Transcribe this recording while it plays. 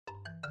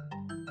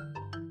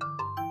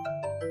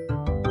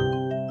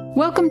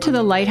Welcome to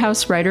the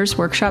Lighthouse Writers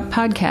Workshop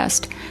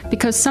podcast,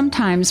 because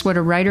sometimes what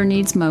a writer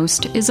needs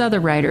most is other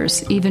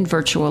writers, even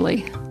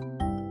virtually.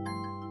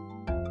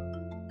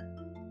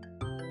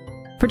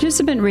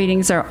 Participant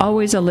readings are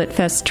always a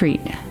LitFest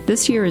treat.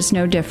 This year is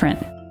no different.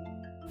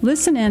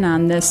 Listen in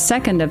on this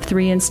second of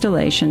 3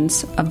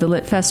 installations of the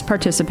LitFest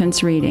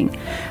participants reading.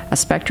 A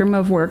spectrum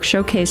of work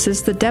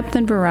showcases the depth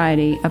and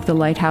variety of the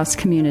Lighthouse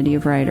community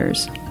of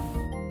writers.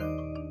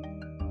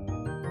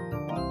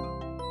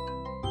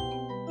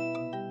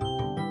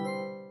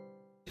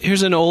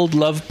 Here's an old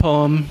love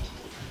poem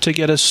to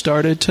get us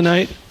started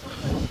tonight.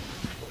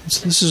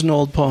 This is an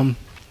old poem.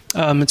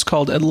 It's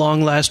called At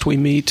Long Last We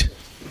Meet.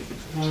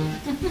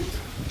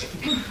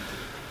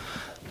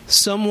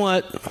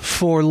 Somewhat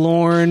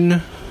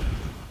forlorn,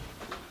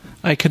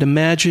 I could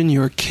imagine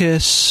your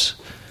kiss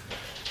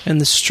and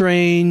the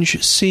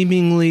strange,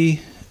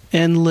 seemingly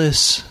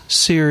endless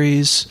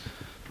series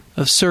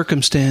of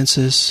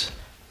circumstances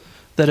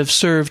that have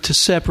served to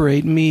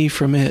separate me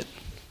from it.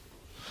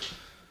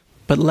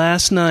 But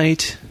last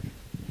night,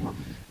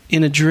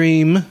 in a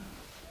dream,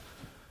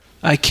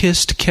 I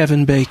kissed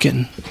Kevin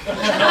Bacon.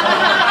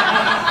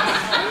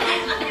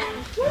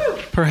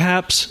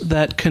 Perhaps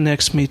that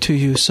connects me to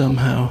you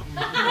somehow.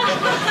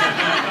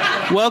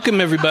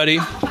 Welcome, everybody.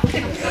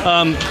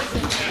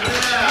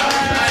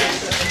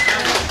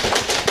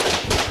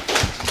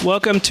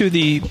 Welcome to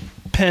the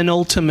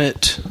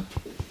penultimate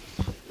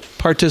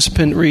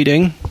participant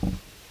reading.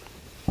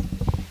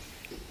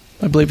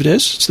 I believe it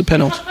is. It's the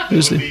penultimate. It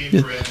is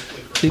the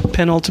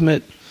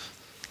penultimate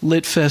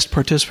LitFest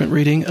participant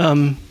reading.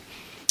 The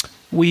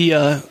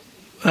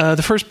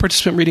first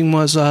participant reading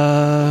was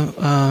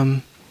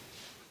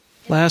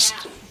last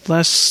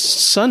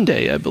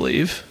Sunday, I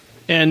believe,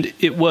 and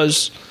it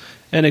was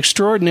an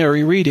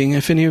extraordinary reading.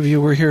 If any of you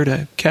were here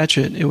to catch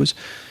it, it was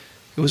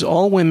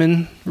all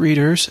women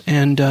readers,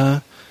 and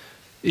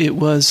it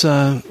was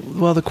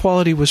the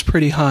quality was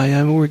pretty high.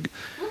 I mean,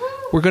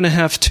 we're going to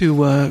have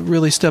to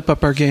really step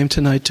up our game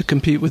tonight to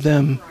compete with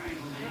them.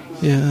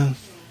 Yeah.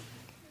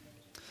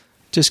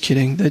 Just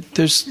kidding.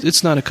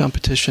 It's not a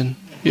competition.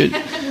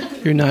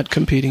 You're not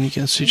competing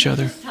against each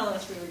other.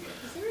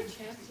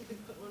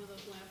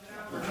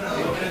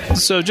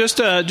 So just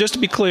to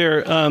be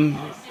clear,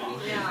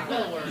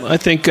 I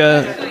think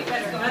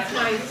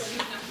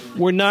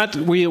we're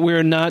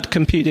not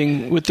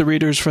competing with the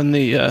readers from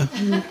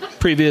the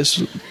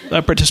previous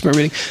participant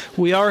reading.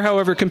 We are,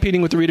 however,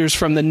 competing with the readers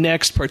from the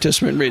next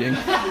participant reading.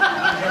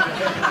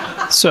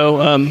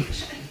 So.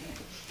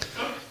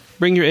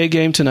 Bring your A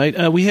game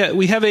tonight. We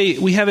have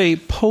a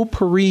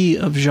potpourri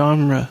of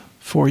genre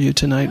for you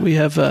tonight. We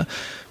have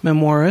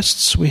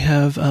memoirists, we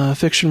have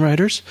fiction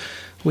writers,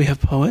 we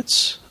have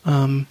poets.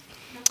 We've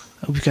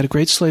got a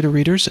great slate of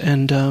readers,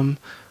 and I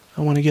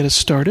want to get us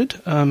started.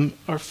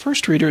 Our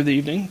first reader of the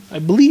evening, I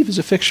believe, is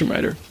a fiction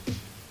writer,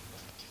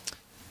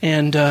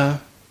 and I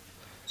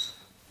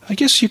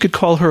guess you could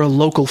call her a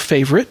local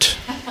favorite.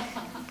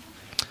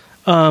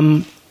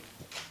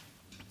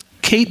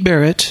 Kate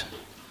Barrett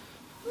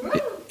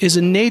is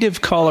a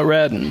native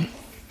Coloradan,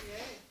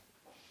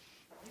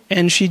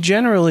 and she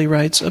generally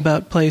writes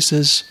about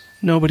places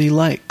nobody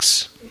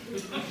likes,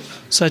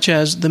 such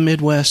as the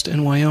Midwest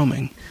and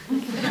Wyoming.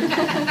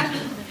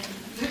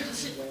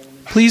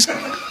 Please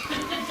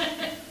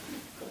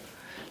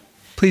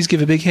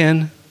give a big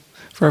hand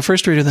for our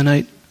first reader of the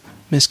night,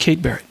 Miss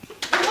Kate Barrett.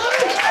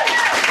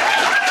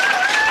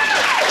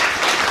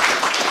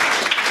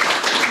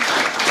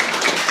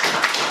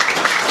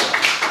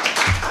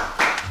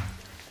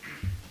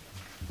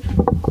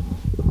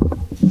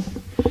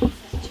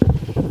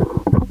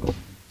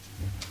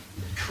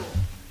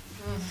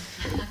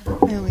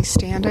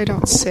 I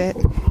don't sit.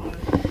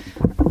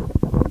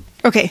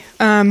 Okay.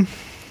 Well,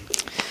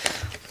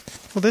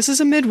 this is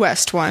a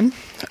Midwest one.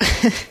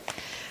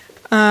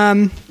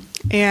 And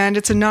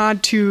it's a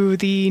nod to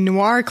the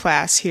noir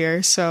class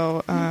here,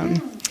 so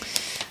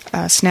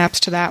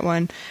snaps to that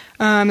one.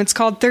 It's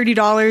called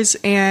 $30,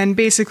 and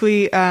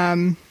basically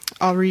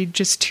I'll read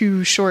just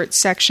 2 short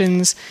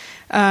sections.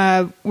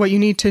 What you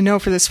need to know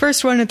for this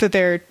first one is that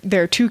there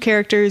are 2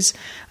 characters.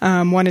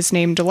 One is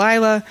named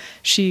Delilah.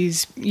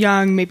 She's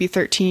young, maybe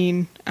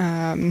 13.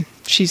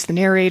 She's the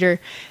narrator.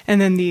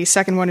 And then the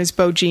second one is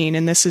Beau Jean,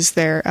 and this is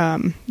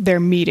their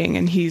meeting,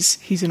 and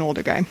he's an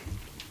older guy.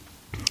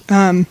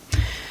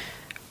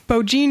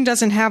 Beau Jean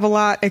doesn't have a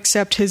lot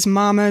except his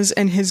mama's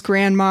and his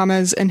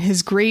grandmama's and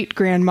his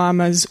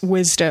great-grandmama's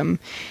wisdom.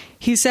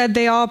 He said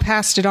they all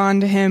passed it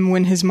on to him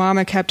when his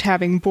mama kept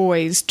having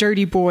boys,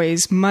 dirty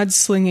boys,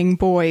 mudslinging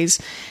boys,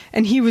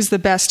 and he was the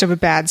best of a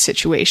bad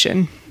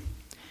situation.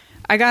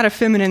 I got a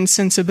feminine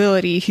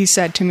sensibility, he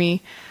said to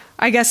me.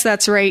 I guess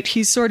that's right.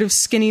 He's sort of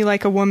skinny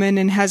like a woman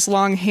and has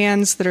long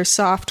hands that are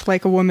soft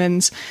like a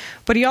woman's,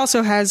 but he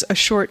also has a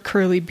short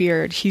curly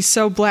beard. He's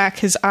so black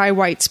his eye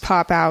whites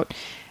pop out,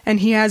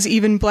 and he has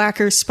even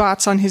blacker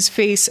spots on his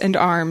face and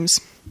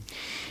arms.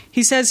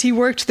 He says he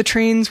worked the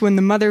trains when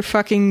the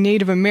motherfucking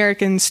Native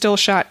Americans still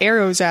shot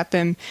arrows at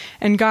them,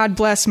 and God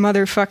bless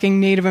motherfucking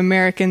Native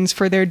Americans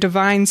for their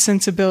divine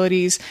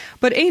sensibilities,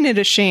 but ain't it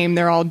a shame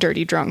they're all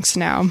dirty drunks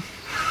now?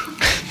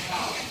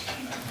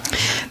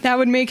 That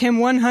would make him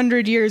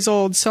 100 years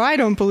old, so I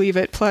don't believe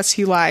it, plus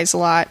he lies a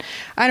lot.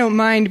 I don't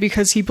mind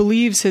because he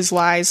believes his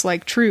lies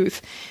like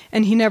truth,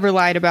 and he never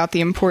lied about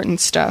the important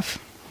stuff.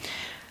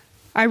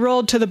 I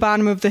rolled to the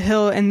bottom of the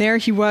hill, and there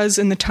he was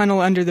in the tunnel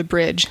under the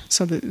bridge.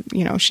 So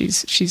that,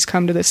 she's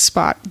come to this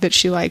spot that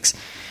she likes.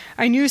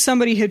 I knew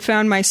somebody had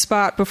found my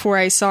spot before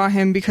I saw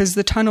him because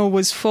the tunnel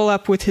was full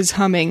up with his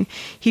humming.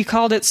 He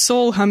called it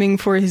soul humming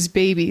for his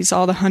babies,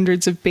 all the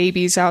hundreds of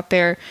babies out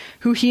there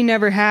who he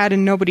never had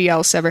and nobody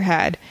else ever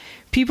had.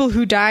 People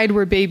who died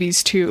were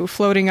babies too,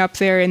 floating up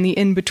there in the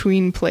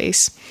in-between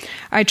place.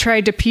 I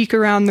tried to peek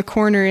around the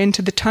corner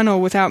into the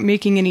tunnel without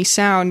making any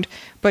sound,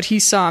 but he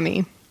saw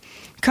me.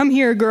 Come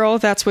here, girl,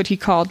 that's what he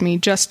called me,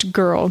 just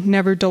girl,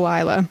 never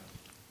Delilah.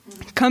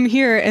 Come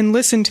here and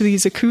listen to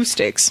these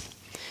acoustics.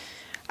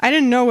 I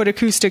didn't know what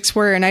acoustics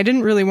were, and I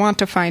didn't really want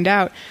to find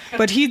out,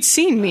 but he'd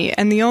seen me,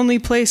 and the only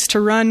place to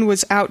run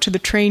was out to the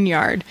train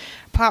yard.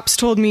 Pops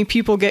told me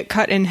people get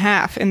cut in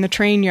half in the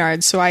train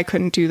yard, so I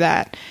couldn't do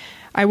that.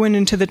 I went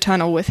into the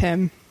tunnel with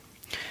him.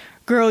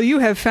 Girl, you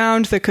have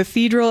found the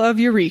Cathedral of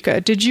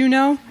Eureka, did you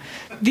know?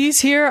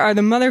 These here are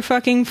the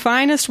motherfucking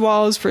finest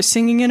walls for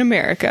singing in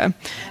America.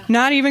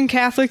 Not even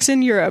Catholics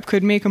in Europe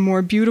could make a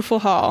more beautiful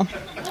hall.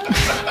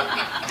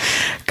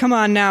 Come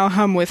on now,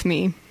 hum with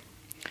me.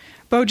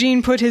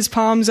 Bogene put his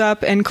palms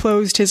up and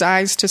closed his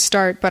eyes to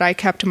start, but I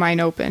kept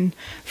mine open.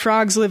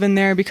 Frogs live in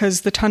there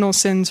because the tunnel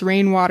sends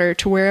rainwater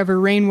to wherever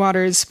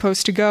rainwater is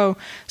supposed to go,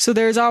 so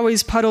there's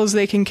always puddles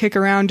they can kick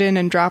around in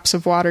and drops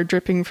of water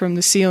dripping from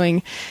the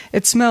ceiling.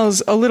 It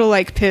smells a little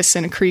like piss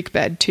in a creek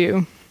bed,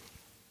 too.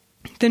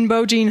 Then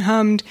Bogene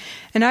hummed,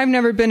 and I've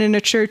never been in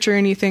a church or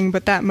anything,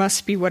 but that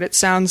must be what it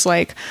sounds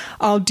like,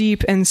 all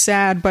deep and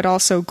sad, but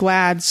also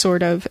glad,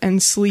 sort of,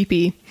 and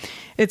sleepy.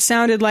 It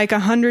sounded like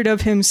 100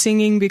 of him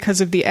singing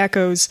because of the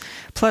echoes,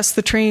 plus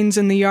the trains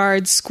in the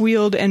yard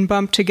squealed and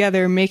bumped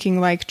together, making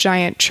like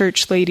giant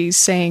church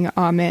ladies saying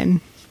Amen.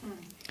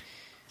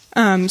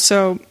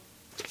 So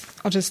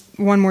I'll just,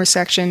 one more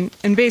section.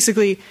 And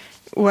basically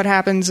what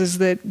happens is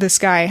that this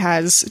guy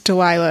has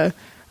Delilah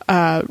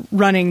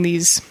running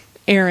these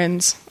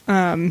errands,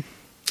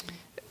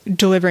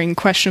 delivering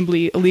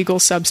questionably illegal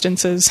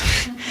substances.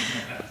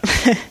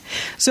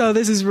 So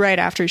this is right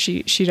after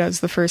she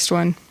does the first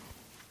one.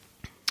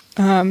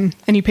 And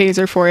he pays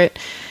her for it.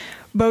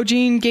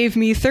 Bogene gave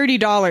me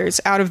 $30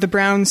 out of the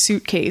brown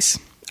suitcase.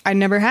 I'd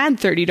never had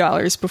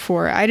 $30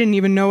 before. I didn't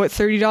even know what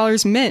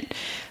 $30 meant.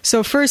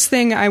 So first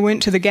thing, I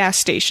went to the gas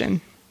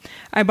station.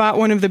 I bought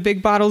one of the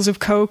big bottles of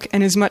Coke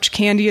and as much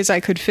candy as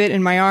I could fit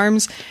in my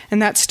arms, and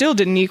that still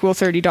didn't equal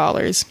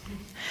 $30.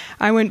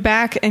 I went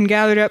back and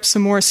gathered up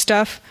some more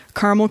stuff,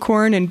 caramel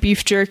corn and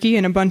beef jerky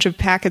and a bunch of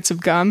packets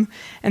of gum,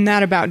 and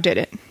that about did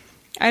it.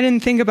 I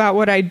didn't think about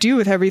what I'd do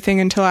with everything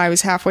until I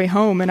was halfway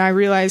home, and I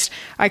realized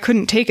I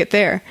couldn't take it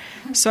there.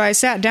 So I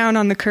sat down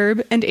on the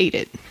curb and ate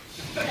it.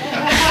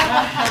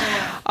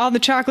 All the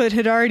chocolate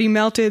had already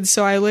melted,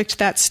 so I licked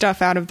that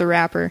stuff out of the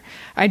wrapper.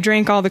 I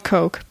drank all the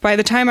Coke. By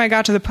the time I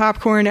got to the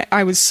popcorn,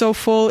 I was so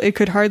full it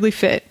could hardly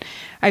fit.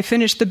 I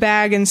finished the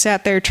bag and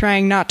sat there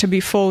trying not to be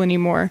full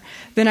anymore.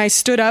 Then I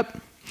stood up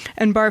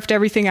and barfed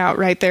everything out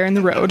right there in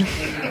the road.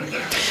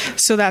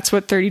 So that's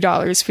what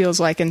 $30 feels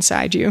like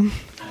inside you.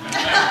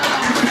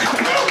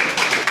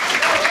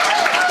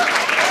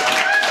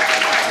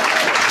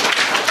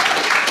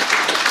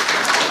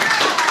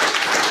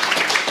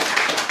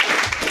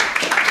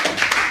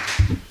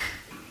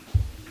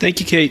 Thank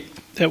you, Kate.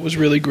 That was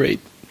really great.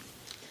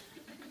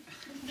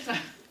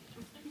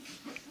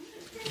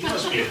 You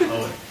must be a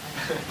poet.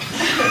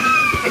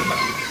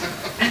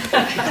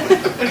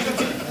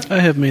 I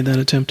have made that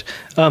attempt.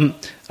 I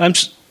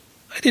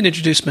didn't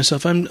introduce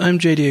myself. I'm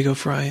J. Diego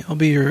Fry. I'll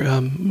be your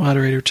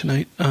moderator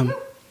tonight.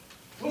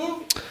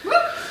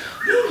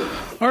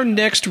 Our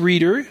next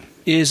reader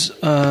is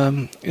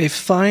a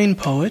fine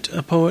poet,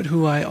 a poet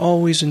who I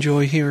always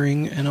enjoy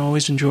hearing and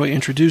always enjoy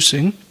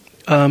introducing.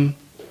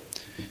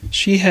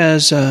 She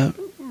has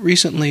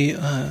recently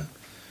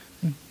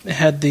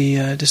had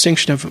the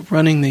distinction of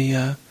running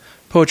the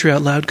Poetry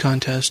Out Loud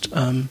contest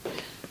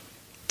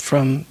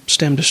from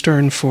stem to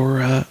stern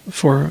for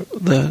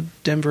the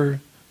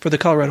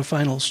Colorado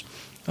finals,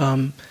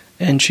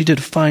 and she did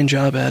a fine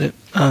job at it.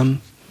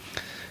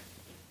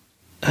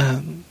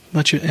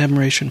 Much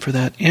admiration for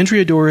that.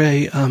 Andrea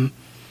Dore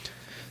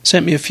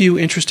sent me a few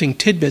interesting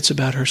tidbits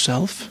about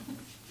herself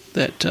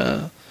that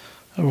I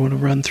want to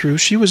run through.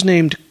 She was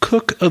named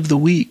Cook of the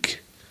Week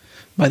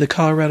by the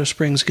Colorado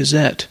Springs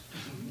Gazette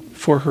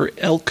for her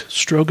elk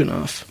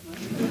stroganoff.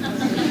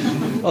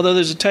 Although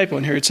there's a typo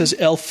in here, it says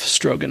elf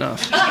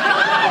stroganoff.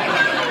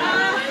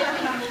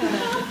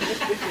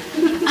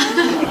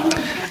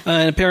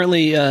 And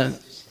apparently,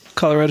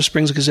 Colorado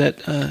Springs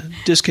Gazette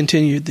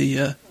discontinued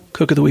the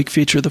Cook of the Week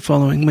feature the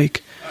following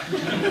week.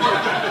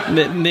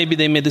 Maybe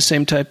they made the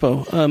same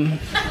typo.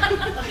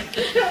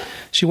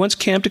 She once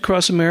camped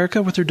across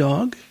America with her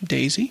dog,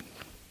 Daisy.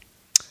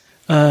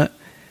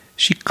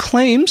 She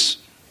claims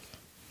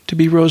to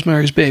be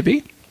Rosemary's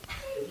Baby.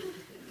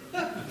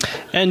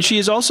 And she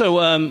is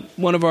also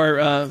one of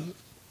our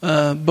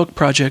book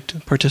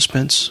project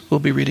participants we'll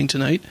be reading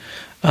tonight.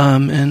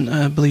 And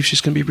I believe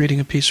she's going to be reading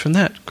a piece from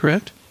that,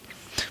 correct?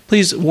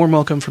 Please, warm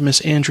welcome for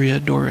Miss Andrea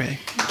Doré.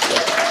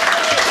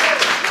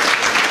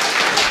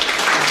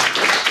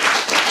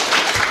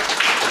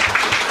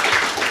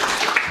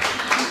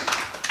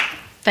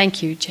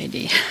 Thank you,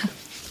 J.D.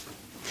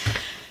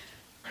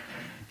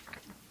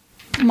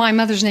 My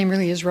mother's name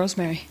really is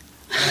Rosemary.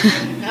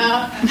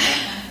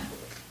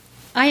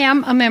 I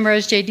am a member,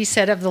 as J.D.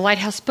 said, of the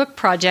Lighthouse Book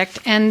Project,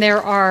 and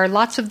there are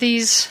lots of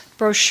these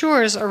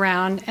brochures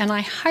around, and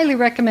I highly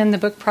recommend the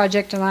book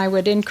project, and I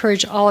would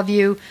encourage all of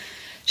you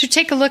to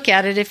take a look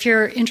at it if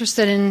you're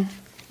interested in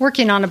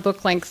working on a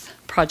book-length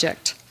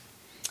project.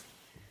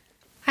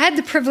 I had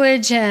the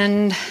privilege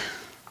and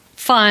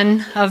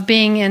fun of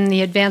being in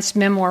the advanced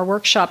memoir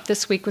workshop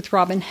this week with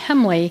Robin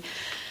Hemley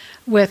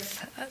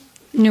with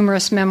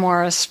numerous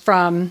memoirs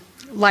from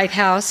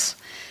Lighthouse,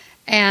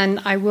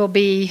 and I will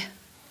be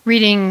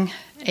reading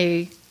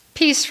a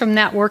piece from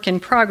that work in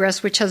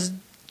progress, which has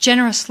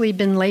generously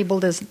been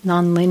labeled as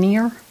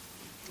nonlinear.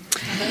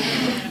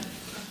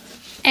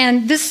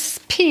 And this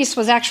piece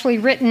was actually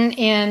written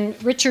in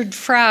Richard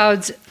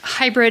Froude's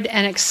hybrid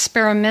and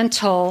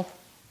experimental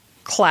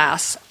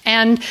class.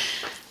 And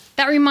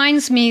that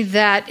reminds me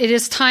that it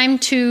is time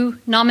to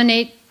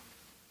nominate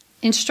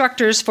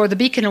instructors for the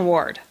Beacon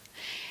Award.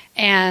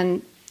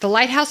 And the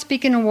Lighthouse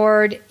Beacon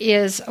Award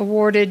is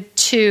awarded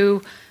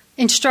to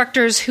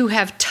instructors who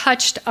have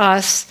touched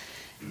us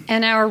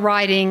and our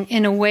writing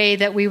in a way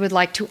that we would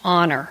like to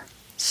honor.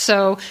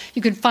 So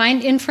you can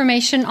find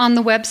information on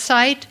the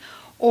website,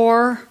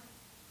 or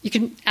you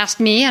can ask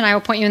me and I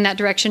will point you in that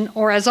direction,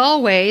 or as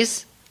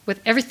always, with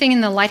everything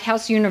in the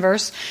Lighthouse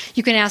universe,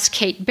 you can ask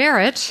Kate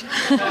Barrett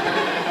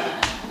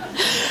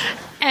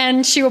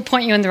and she will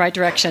point you in the right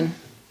direction.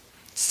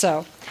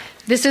 So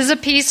this is a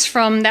piece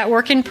from that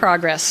work in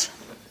progress,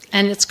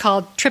 and it's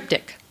called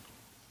Triptych.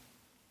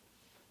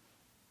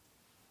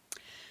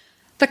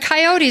 The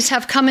coyotes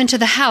have come into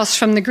the house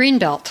from the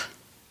Greenbelt.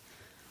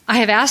 I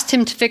have asked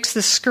him to fix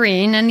the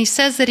screen, and he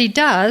says that he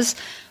does,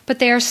 but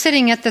they are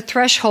sitting at the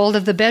threshold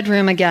of the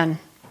bedroom again.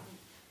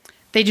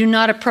 They do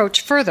not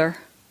approach further.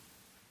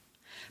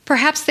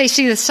 Perhaps they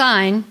see the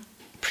sign,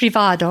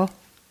 Privado,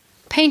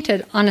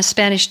 painted on a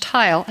Spanish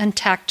tile and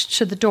tacked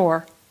to the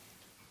door.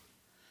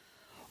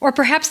 Or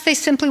perhaps they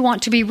simply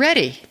want to be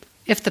ready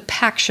if the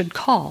pack should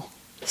call.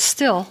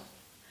 Still,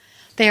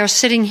 they are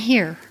sitting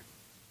here,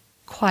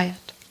 quiet.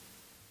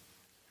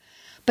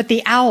 But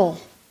the owl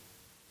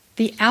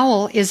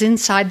is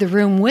inside the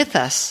room with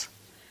us,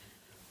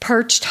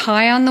 perched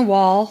high on the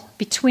wall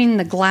between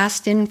the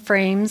glassed-in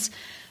frames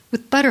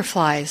with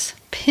butterflies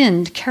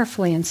pinned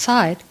carefully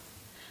inside.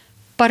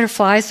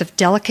 Butterflies of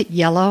delicate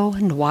yellow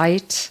and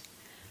white,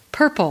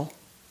 purple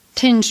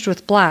tinged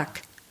with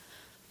black,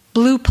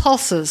 blue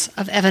pulses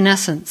of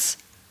evanescence.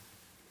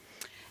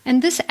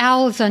 And this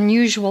owl is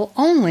unusual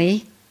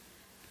only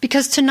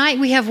because tonight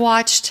we have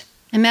watched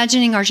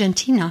Imagining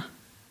Argentina.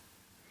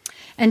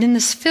 And in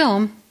this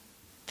film,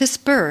 this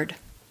bird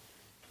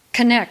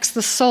connects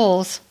the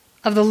souls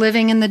of the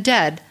living and the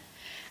dead.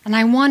 And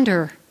I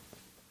wonder,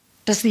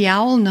 does the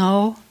owl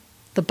know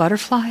the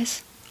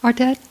butterflies are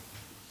dead?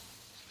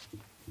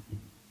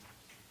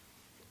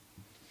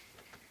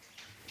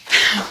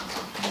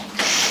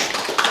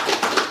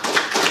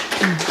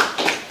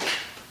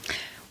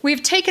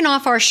 We've taken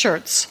off our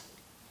shirts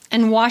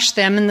and washed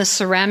them in the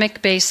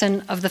ceramic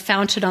basin of the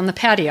fountain on the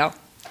patio.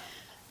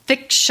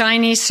 Thick,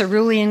 shiny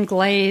cerulean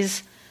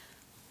glaze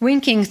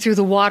winking through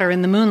the water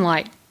in the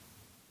moonlight.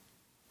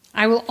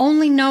 I will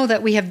only know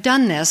that we have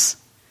done this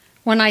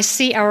when I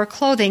see our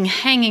clothing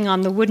hanging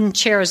on the wooden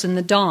chairs in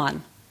the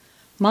dawn.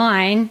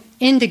 Mine,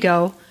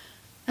 indigo,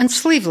 and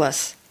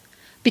sleeveless,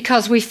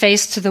 because we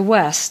face to the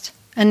west,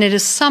 and it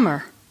is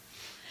summer,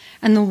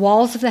 and the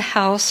walls of the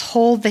house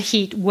hold the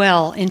heat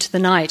well into the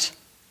night.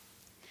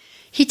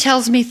 He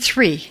tells me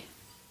 3.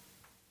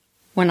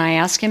 When I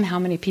ask him how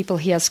many people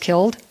he has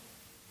killed,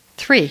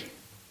 3.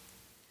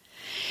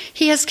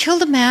 He has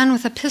killed a man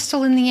with a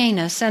pistol in the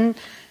anus, and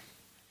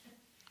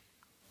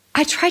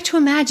I try to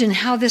imagine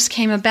how this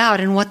came about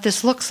and what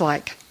this looks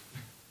like.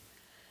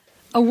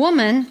 A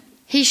woman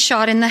he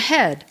shot in the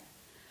head,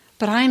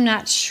 but I am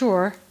not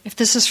sure if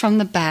this is from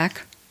the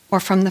back or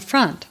from the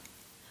front.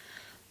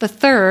 The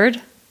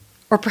third,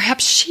 or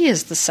perhaps she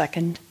is the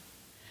second,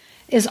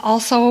 is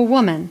also a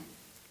woman,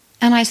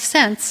 and I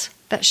sense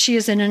that she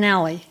is in an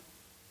alley,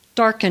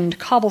 darkened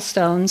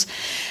cobblestones,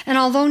 and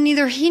although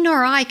neither he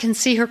nor I can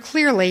see her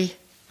clearly,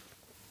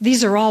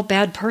 these are all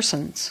bad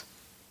persons.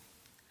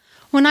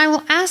 When I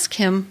will ask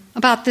him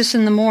about this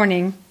in the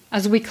morning,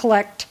 as we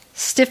collect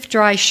stiff,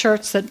 dry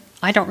shirts that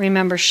I don't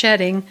remember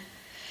shedding,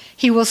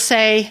 he will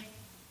say,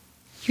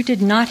 "You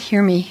did not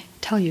hear me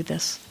tell you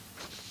this."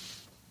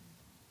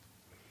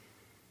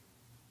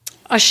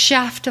 A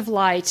shaft of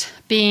light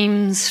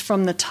beams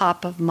from the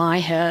top of my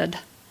head.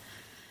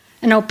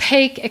 An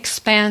opaque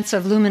expanse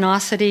of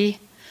luminosity,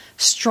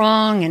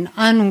 strong and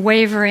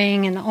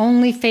unwavering and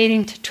only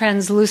fading to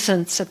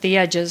translucence at the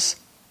edges.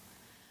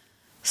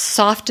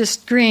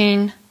 Softest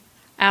green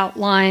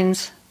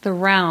outlines the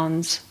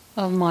rounds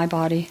of my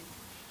body.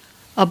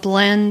 A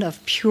blend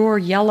of pure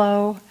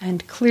yellow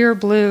and clear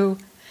blue,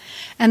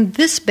 and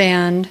this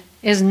band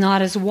is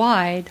not as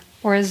wide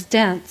or as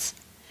dense,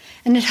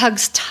 and it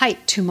hugs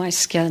tight to my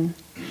skin,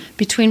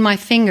 between my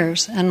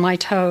fingers and my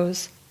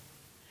toes,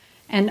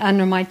 and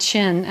under my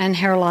chin and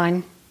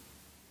hairline.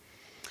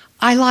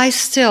 I lie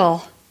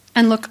still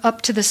and look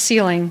up to the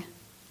ceiling,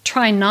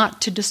 try not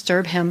to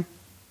disturb him.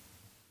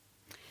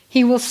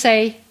 He will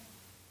say,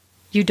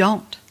 "You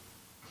don't."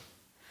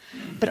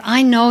 But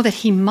I know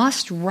that he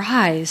must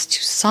rise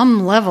to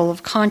some level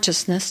of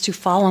consciousness to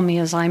follow me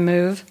as I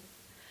move,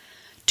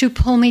 to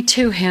pull me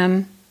to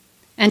him,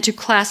 and to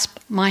clasp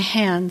my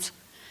hands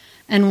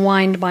and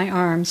wind my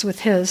arms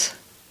with his.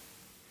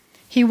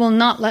 He will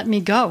not let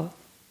me go,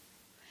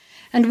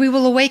 and we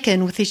will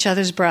awaken with each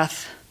other's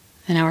breath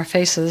in our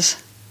faces.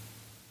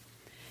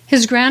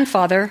 His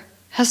grandfather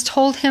has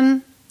told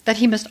him that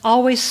he must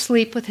always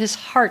sleep with his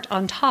heart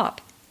on top,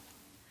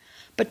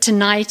 but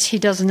tonight he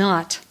does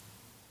not.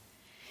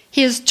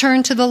 He has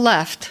turned to the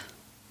left,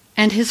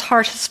 and his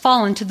heart has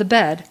fallen to the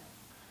bed,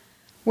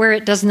 where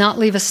it does not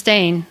leave a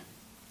stain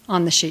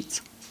on the sheets.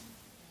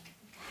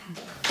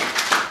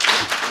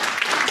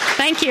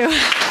 Thank you.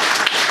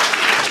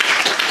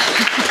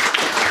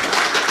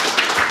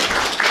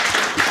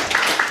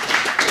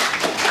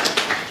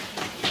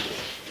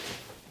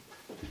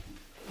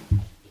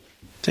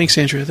 Thanks,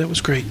 Andrea. That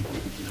was great.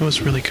 That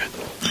was really good.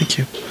 Thank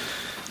you.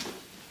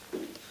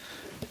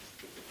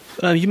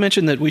 You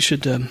mentioned that we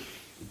should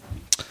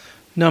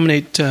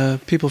nominate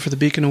people for the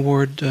Beacon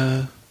Award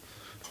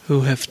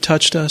who have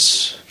touched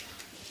us.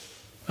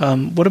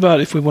 What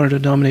about if we wanted to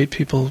nominate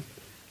people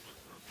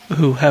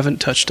who haven't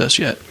touched us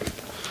yet?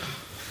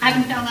 I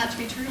haven't found that to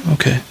be true.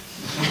 Okay.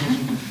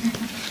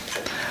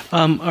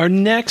 Our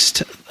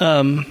next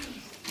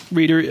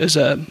reader is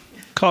a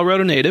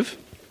Colorado native.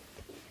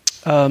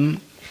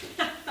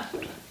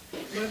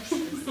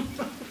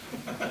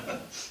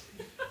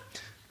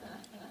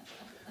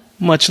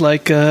 Much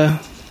like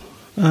our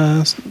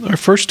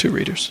first two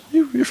readers.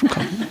 You're from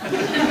Colorado.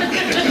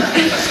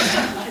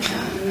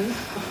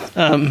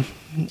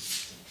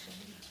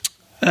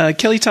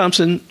 Kelly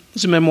Thompson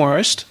is a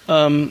memoirist.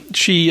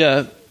 She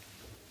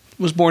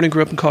was born and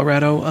grew up in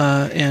Colorado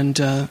and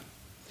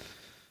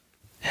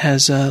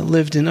has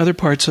lived in other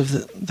parts of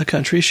the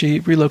country. She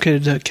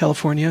relocated to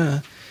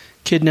California,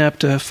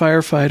 kidnapped a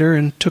firefighter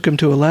and took him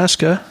to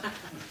Alaska,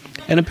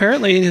 and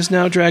apparently has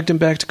now dragged him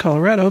back to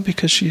Colorado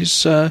because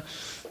she's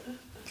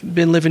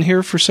been living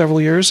here for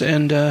several years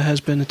and has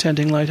been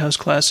attending Lighthouse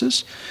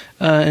classes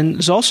and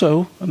is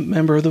also a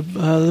member of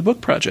the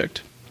book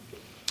project.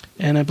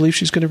 And I believe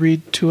she's going to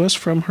read to us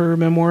from her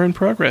memoir in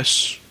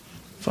progress,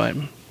 if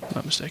I'm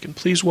not mistaken.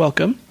 Please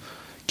welcome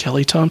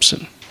Kelly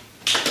Thompson.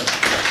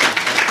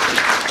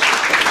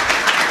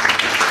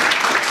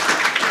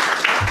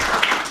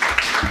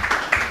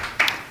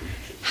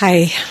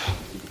 Hi.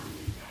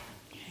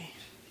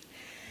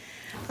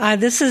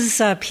 This is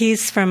a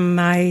piece from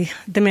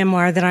the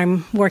memoir that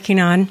I'm working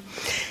on,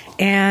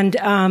 and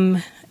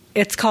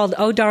it's called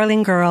Oh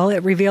Darling Girl.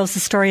 It reveals the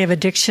story of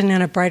addiction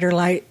in a brighter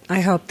light, I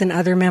hope, than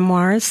other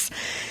memoirs.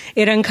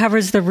 It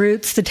uncovers the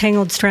roots, the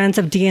tangled strands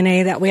of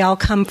DNA that we all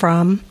come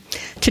from,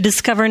 to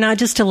discover not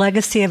just a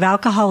legacy of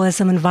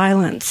alcoholism and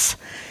violence,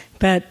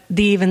 but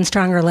the even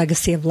stronger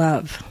legacy of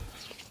love.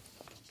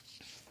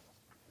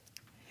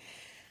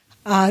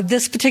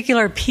 This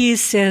particular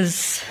piece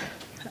is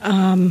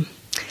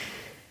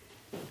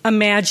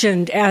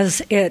imagined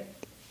as it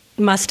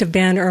must have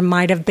been or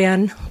might have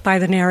been by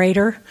the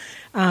narrator.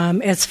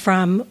 It's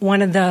from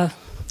one of the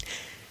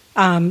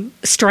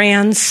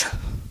strands,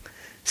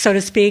 so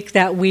to speak,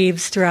 that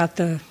weaves throughout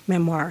the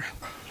memoir.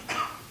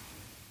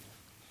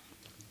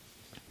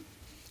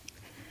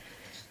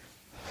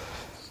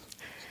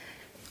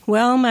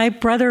 Well, my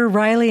brother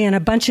Riley and a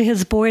bunch of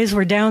his boys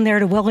were down there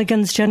to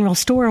Willigan's General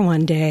Store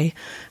one day.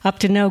 Up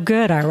to no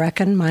good, I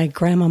reckon, my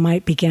grandma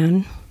might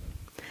begin.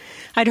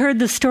 I'd heard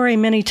the story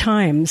many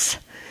times.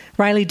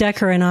 Riley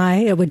Decker and I,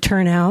 it would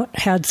turn out,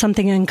 had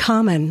something in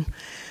common,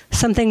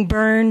 something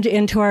burned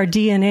into our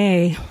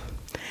DNA,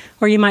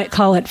 or you might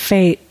call it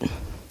fate.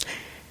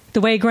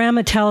 The way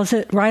Grandma tells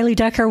it, Riley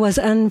Decker was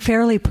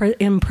unfairly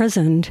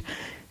imprisoned,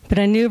 but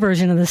a new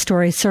version of the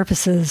story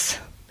surfaces.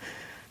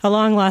 A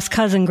long-lost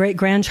cousin,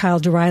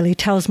 great-grandchild to Riley,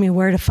 tells me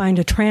where to find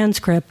a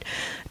transcript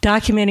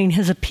documenting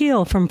his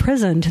appeal from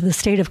prison to the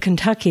state of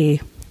Kentucky.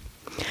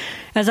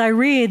 As I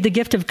read, the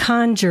gift of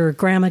conjure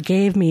Grandma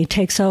gave me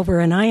takes over,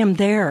 and I am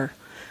there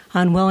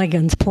on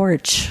Willigan's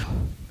porch.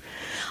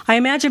 I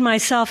imagine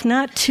myself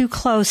not too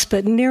close,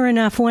 but near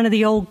enough one of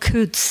the old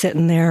coots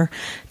sitting there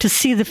to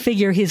see the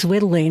figure he's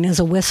whittling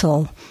as a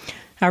whistle.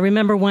 I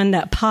remember one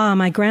that Pa,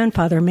 my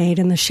grandfather, made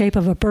in the shape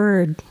of a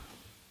bird.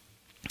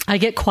 I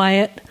get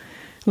quiet,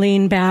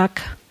 lean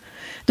back.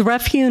 The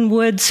rough-hewn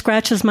wood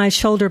scratches my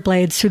shoulder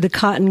blades through the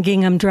cotton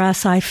gingham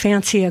dress I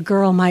fancy a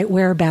girl might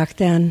wear back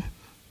then.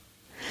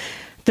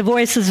 The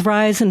voices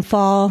rise and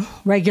fall,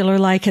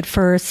 regular-like at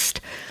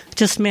first,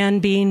 just men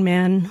being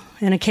men,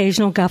 an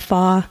occasional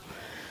guffaw,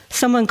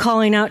 someone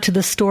calling out to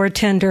the store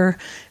tender,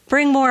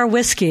 "Bring more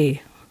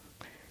whiskey."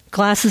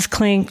 Glasses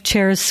clink,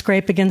 chairs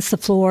scrape against the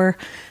floor.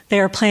 They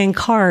are playing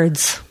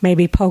cards,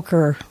 maybe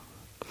poker.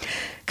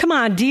 "Come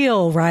on,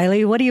 deal,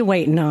 Riley. What are you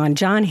waiting on,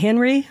 John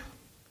Henry?"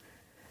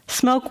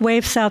 Smoke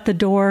wafts out the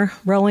door,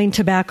 rolling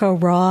tobacco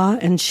raw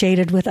and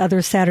shaded with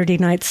other Saturday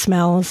night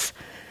smells.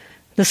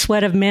 The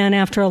sweat of men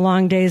after a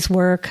long day's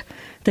work,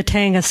 the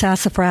tang of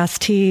sassafras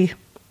tea.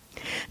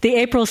 The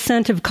April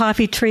scent of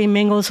coffee tree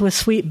mingles with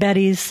sweet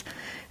Betty's,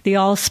 the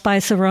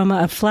allspice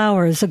aroma of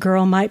flowers a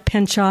girl might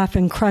pinch off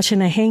and crush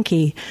in a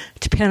hanky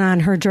to pin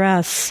on her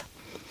dress.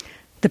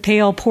 The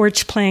pale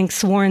porch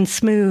planks worn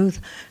smooth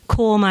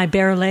cool my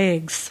bare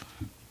legs.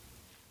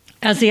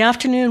 As the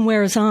afternoon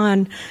wears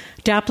on,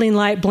 dappling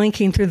light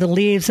blinking through the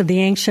leaves of the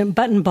ancient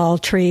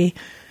buttonball tree,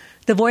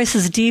 the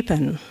voices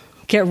deepen,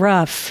 get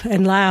rough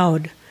and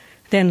loud,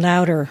 then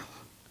louder.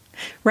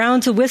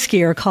 Rounds of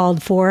whiskey are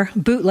called for,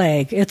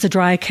 bootleg, it's a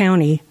dry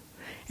county,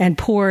 and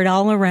poured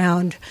all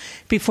around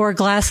before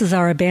glasses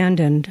are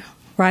abandoned.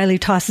 Riley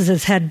tosses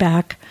his head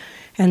back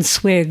and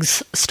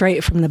swigs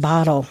straight from the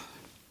bottle.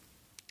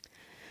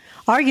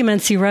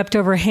 Arguments erupt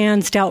over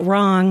hands dealt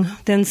wrong,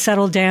 then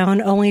settle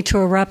down, only to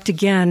erupt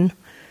again.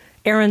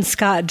 Aaron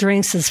Scott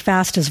drinks as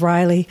fast as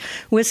Riley.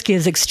 Whiskey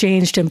is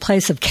exchanged in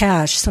place of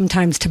cash,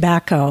 sometimes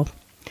tobacco.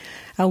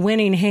 A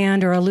winning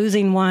hand or a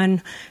losing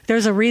one,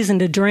 there's a reason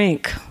to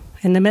drink.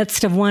 In the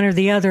midst of one or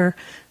the other,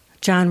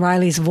 John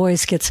Riley's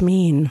voice gets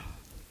mean.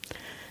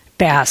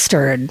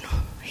 "Bastard,"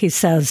 he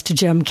says to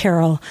Jim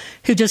Carroll,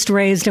 who just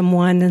raised him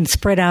one and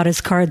spread out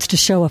his cards to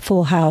show a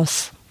full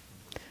house.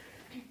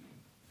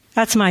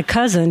 "That's my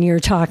cousin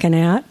you're talking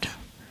at."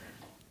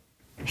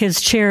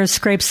 His chair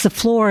scrapes the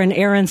floor and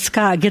Aaron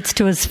Scott gets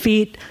to his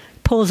feet,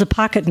 pulls a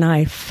pocket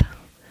knife.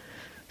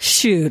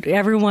 "Shoot,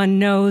 everyone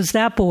knows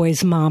that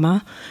boy's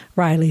mama,"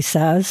 Riley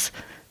says.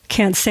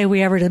 "Can't say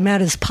we ever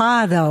met his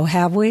pa, though,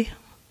 have we?"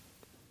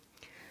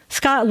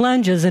 Scott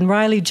lunges and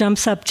Riley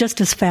jumps up just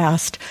as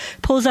fast,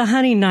 pulls a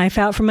hunting knife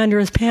out from under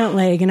his pant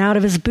leg and out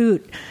of his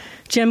boot.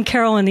 Jim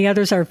Carroll and the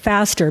others are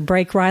faster,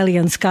 break Riley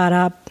and Scott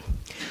up,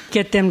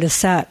 get them to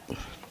set.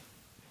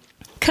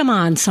 "Come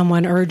on,"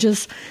 someone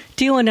urges.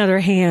 "Deal another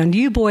hand.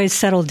 You boys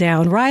settle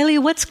down. Riley,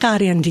 what's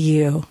got into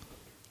you?"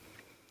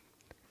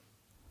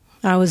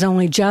 "I was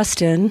only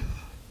Justin."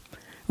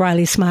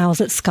 Riley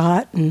smiles at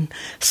Scott and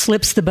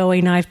slips the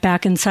Bowie knife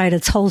back inside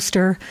its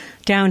holster,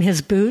 down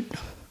his boot.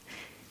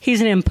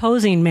 He's an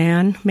imposing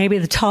man, maybe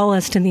the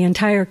tallest in the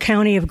entire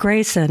county of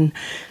Grayson,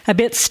 a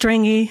bit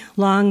stringy,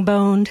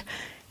 long-boned,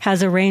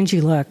 has a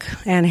rangy look,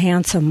 and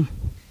handsome.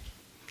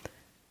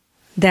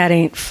 "That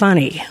ain't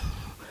funny."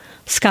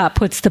 Scott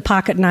puts the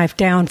pocket knife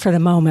down for the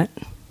moment.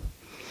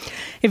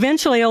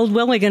 Eventually, old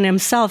Willigan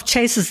himself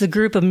chases the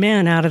group of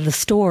men out of the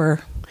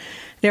store.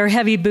 Their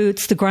heavy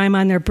boots, the grime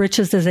on their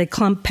breeches as they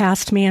clump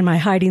past me in my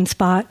hiding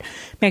spot,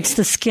 makes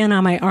the skin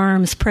on my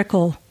arms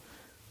prickle.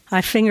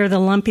 I finger the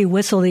lumpy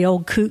whistle the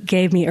old coot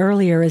gave me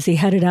earlier as he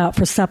headed out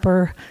for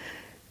supper.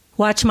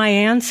 Watch my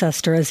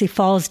ancestor as he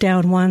falls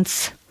down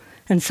once,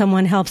 and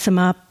someone helps him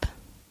up.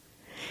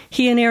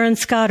 He and Aaron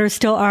Scott are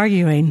still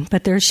arguing,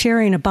 but they're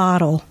sharing a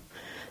bottle.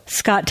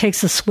 Scott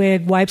takes a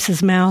swig, wipes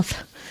his mouth,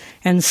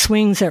 and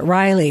swings at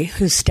Riley,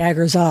 who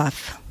staggers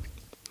off.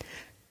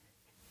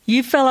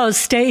 "You fellows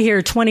stay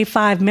here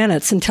 25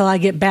 minutes until I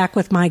get back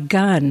with my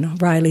gun,"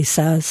 Riley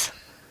says.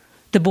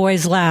 The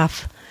boys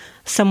laugh.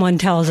 Someone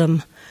tells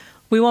him,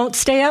 "We won't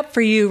stay up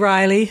for you,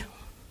 Riley."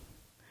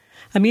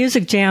 A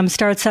music jam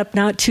starts up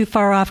not too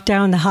far off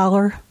down the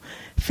holler.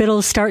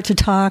 Fiddles start to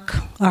talk.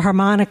 A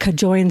harmonica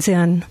joins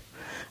in.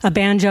 A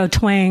banjo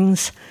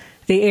twangs.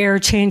 The air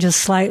changes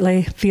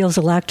slightly, feels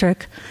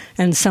electric,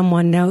 and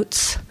someone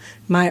notes,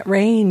 "Might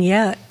rain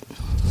yet."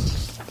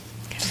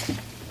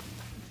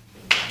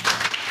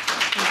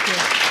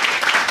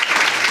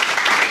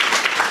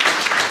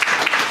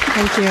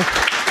 Thank you.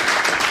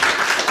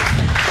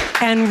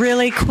 And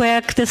really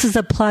quick, this is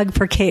a plug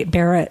for Kate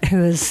Barrett,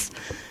 who is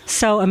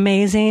so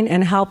amazing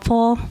and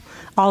helpful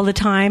all the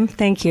time.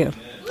 Thank you.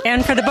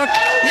 And for the book.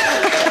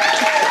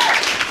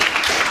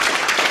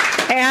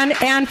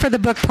 and for the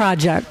book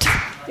project.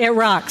 It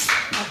rocks.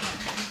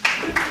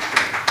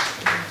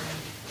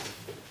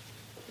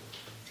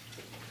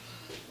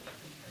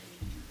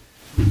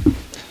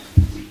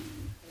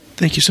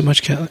 Thank you so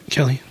much,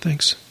 Kelly.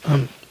 Thanks.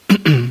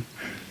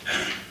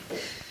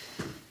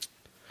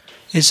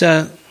 Is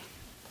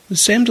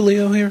Sam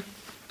DeLeo here?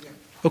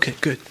 Okay,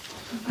 good.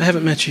 I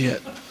haven't met you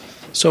yet.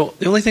 So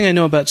the only thing I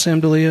know about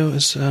Sam DeLeo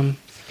is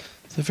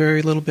the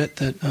very little bit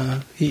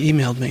that he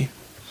emailed me.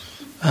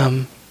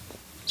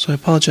 So I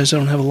apologize I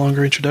don't have a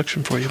longer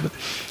introduction for you. But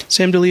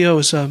Sam DeLeo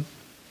has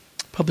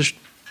published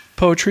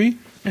poetry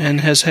and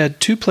has had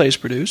 2 plays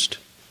produced.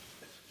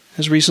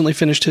 Has recently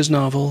finished his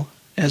novel,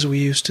 As We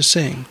Used to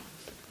Sing.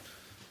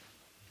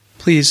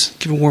 Please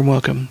give a warm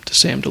welcome to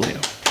Sam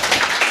DeLeo.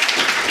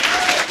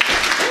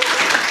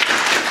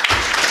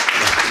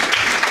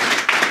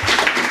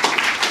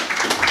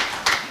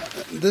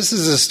 This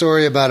is a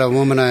story about a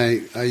woman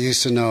I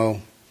used to know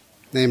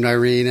named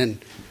Irene,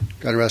 and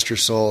God rest her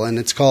soul, and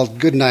it's called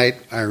Good Night,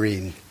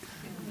 Irene.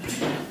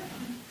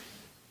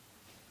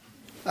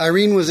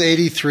 Irene was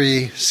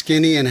 83,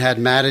 skinny, and had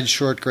matted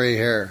short gray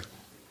hair.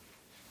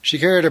 She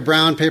carried a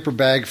brown paper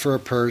bag for a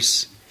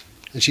purse,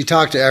 and she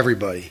talked to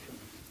everybody.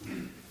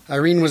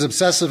 Irene was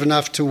obsessive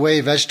enough to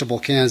weigh vegetable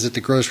cans at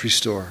the grocery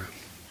store.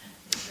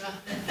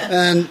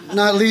 And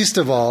not least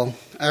of all,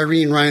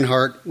 Irene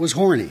Reinhardt was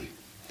horny.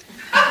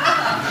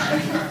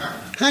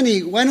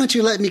 Honey, why don't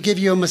you let me give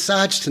you a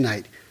massage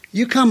tonight?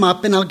 You come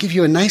up and I'll give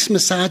you a nice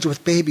massage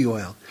with baby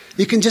oil.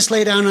 You can just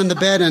lay down on the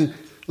bed and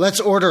let's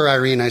order,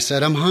 Irene, I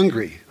said. I'm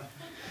hungry.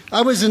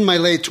 I was in my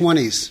late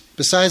 20s.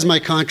 Besides my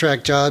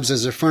contract jobs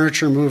as a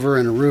furniture mover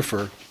and a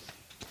roofer,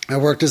 I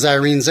worked as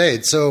Irene's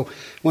aide. So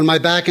when my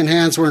back and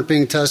hands weren't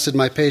being tested,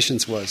 my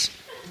patience was.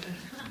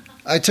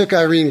 I took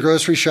Irene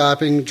grocery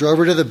shopping, drove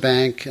her to the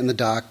bank and the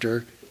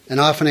doctor, and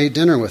often ate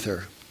dinner with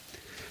her.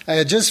 I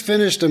had just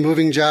finished a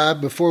moving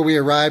job before we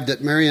arrived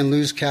at Mary and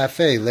Lou's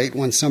Cafe late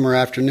one summer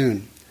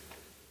afternoon.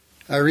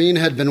 Irene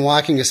had been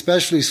walking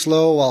especially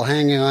slow while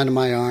hanging onto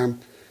my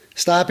arm,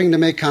 stopping to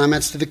make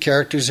comments to the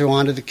characters who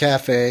haunted the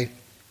cafe,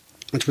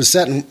 which was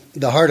set in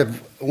the heart of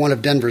one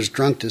of Denver's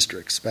drunk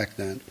districts back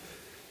then.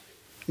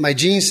 My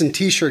jeans and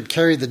T-shirt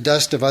carried the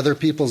dust of other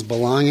people's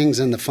belongings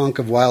and the funk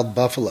of wild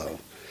buffalo.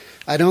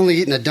 I'd only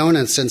eaten a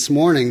donut since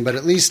morning, but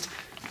at least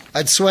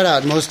I'd sweat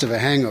out most of a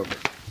hangover.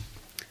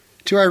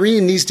 To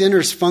Irene, these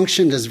dinners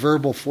functioned as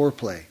verbal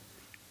foreplay.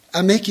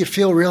 I make you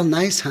feel real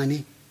nice,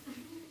 honey.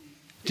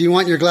 Do you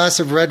want your glass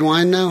of red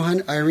wine now,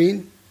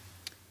 Irene?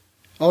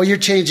 Oh, you're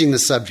changing the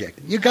subject.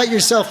 You got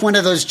yourself one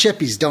of those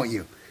chippies, don't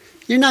you?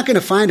 You're not going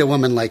to find a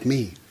woman like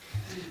me.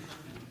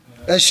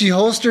 As she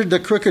holstered the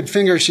crooked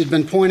finger she'd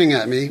been pointing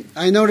at me,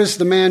 I noticed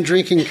the man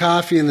drinking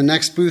coffee in the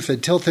next booth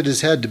had tilted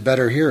his head to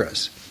better hear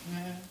us.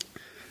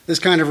 This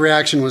kind of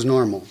reaction was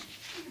normal.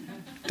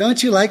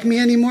 Don't you like me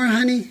anymore,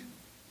 honey?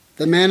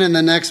 The man in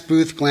the next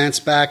booth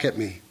glanced back at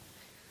me.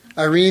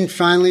 Irene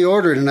finally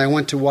ordered, and I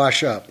went to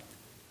wash up.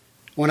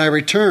 When I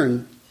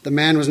returned, the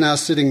man was now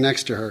sitting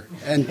next to her,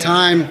 and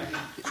time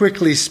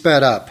quickly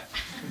sped up.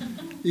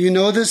 You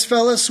know this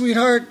fella,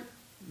 sweetheart?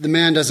 The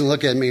man doesn't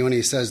look at me when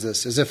he says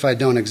this, as if I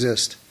don't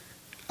exist.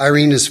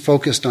 Irene is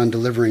focused on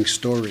delivering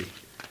story.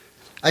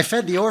 I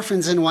fed the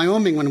orphans in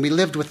Wyoming when we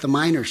lived with the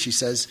miners, she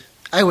says.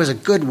 I was a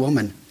good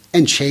woman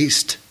and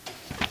chaste.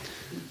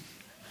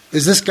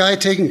 Is this guy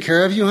taking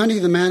care of you, honey?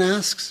 The man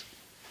asks.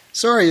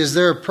 Sorry, is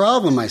there a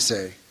problem, I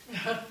say.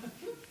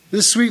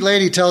 This sweet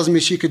lady tells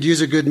me she could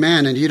use a good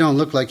man, and you don't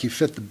look like you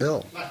fit the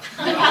bill.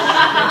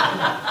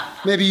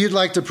 Maybe you'd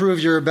like to prove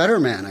you're a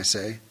better man, I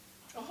say.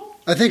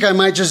 I think I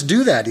might just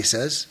do that, he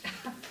says.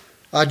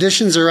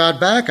 Auditions are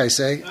out back, I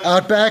say.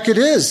 Out back it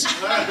is.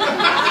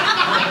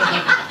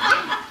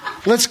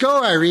 Let's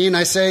go, Irene,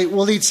 I say.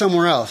 We'll eat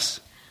somewhere else.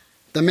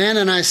 The man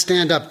and I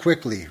stand up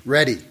quickly,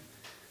 ready.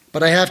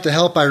 But I have to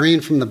help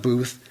Irene from the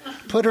booth,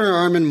 put her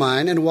arm in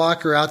mine, and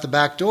walk her out the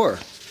back door.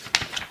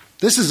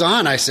 This is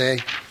on, I say.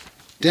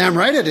 Damn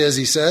right it is,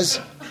 he says.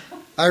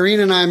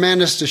 Irene and I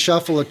managed to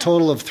shuffle a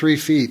total of 3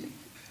 feet.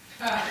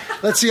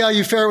 Let's see how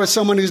you fare with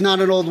someone who's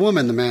not an old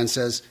woman, the man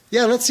says.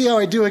 Yeah, let's see how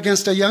I do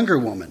against a younger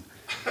woman.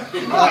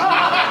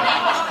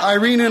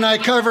 Irene and I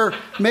cover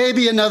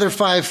maybe another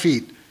 5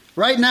 feet.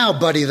 Right now,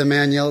 buddy, the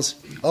man yells.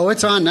 Oh,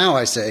 it's on now,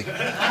 I say.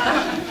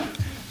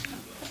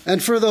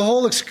 And for the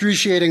whole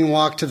excruciating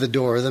walk to the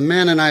door, the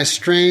man and I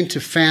strained to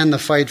fan the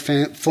fight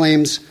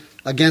flames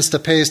against a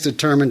pace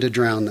determined to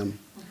drown them.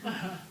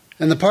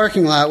 In the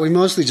parking lot, we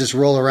mostly just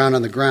roll around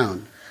on the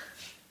ground.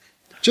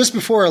 Just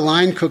before a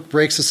line cook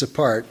breaks us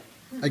apart,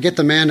 I get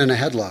the man in a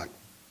headlock.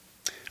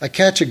 I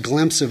catch a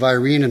glimpse of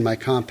Irene in my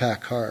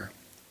compact car.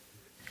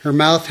 Her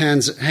mouth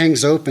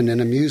hangs open in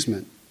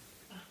amusement.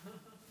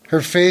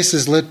 Her face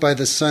is lit by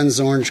the sun's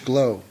orange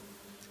glow.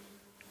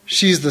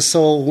 She's the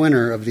sole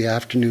winner of the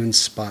afternoon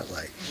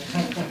spotlight.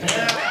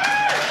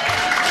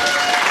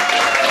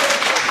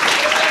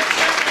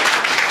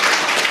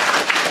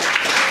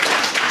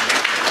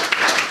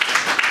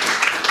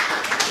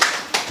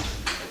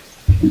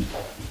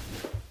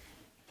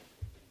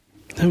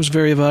 That was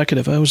very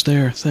evocative. I was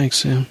there. Thanks,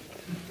 Sam.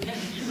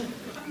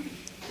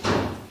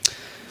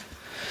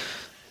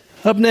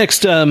 Up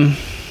next,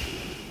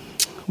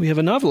 we have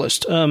a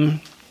novelist.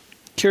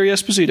 Carrie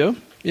Esposito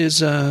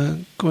is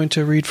going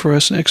to read for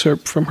us an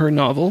excerpt from her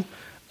novel,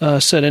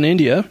 set in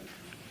India.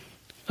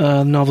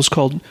 The novel's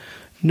called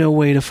No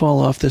Way to Fall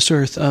Off This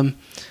Earth.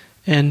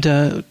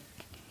 And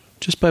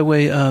just by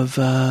way of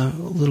a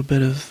little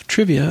bit of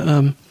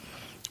trivia,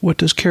 what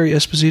does Carrie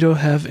Esposito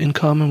have in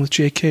common with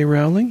J.K.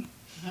 Rowling?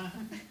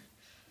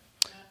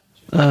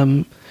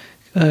 Carrie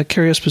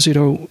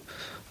Esposito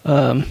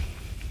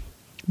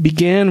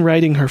began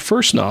writing her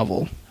first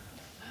novel,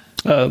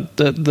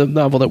 the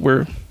novel that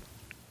we're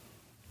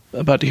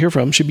about to hear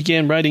from, she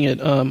began writing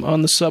it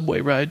on the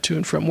subway ride to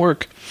and from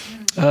work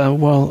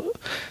while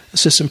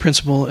assistant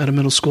principal at a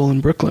middle school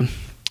in Brooklyn.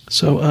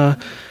 So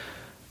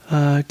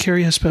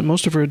Carrie has spent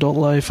most of her adult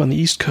life on the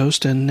East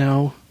Coast and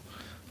now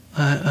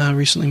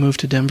recently moved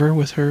to Denver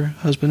with her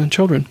husband and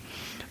children.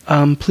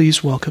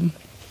 Please welcome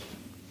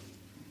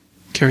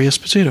Carrie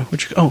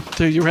Esposito.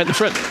 There you're right in the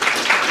front.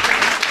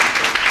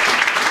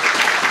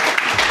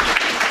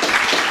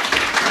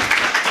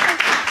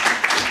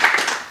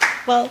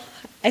 Well,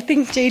 I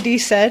think JD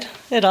said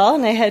it all,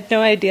 and I had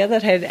no idea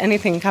that I had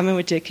anything in common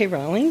with J.K.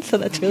 Rowling, so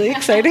that's really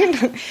exciting.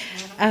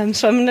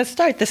 So I'm going to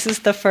start. This is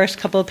the first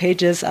couple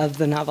pages of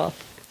the novel.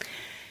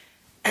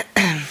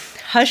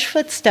 Hushed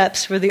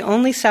footsteps were the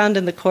only sound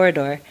in the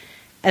corridor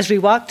as we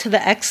walked to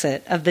the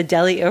exit of the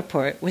Delhi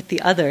airport with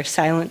the other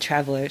silent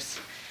travelers,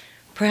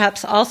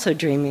 perhaps also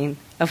dreaming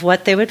of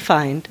what they would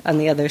find on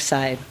the other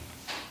side.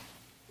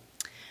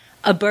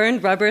 A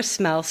burned rubber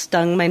smell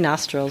stung my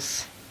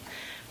nostrils,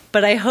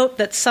 but I hoped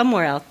that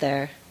somewhere out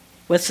there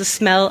was the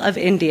smell of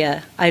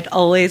India I'd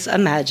always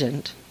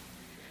imagined,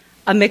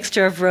 a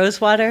mixture of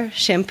rosewater,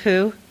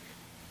 shampoo,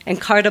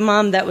 and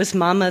cardamom that was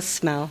Mama's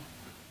smell.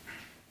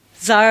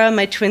 Zara,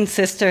 my twin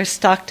sister,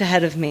 stalked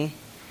ahead of me.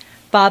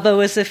 Baba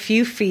was a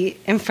few feet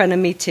in front of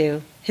me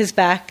too, his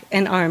back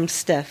and arms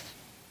stiff.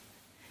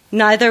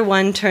 Neither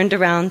one turned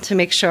around to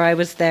make sure I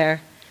was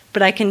there,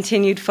 but I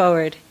continued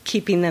forward,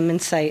 keeping them in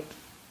sight.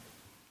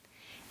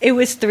 It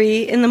was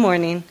 3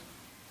 a.m,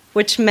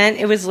 which meant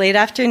it was late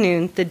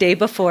afternoon the day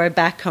before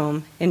back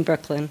home in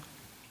Brooklyn.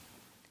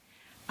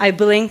 I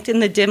blinked in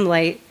the dim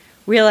light,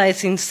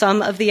 realizing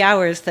some of the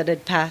hours that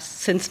had passed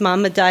since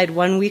Mama died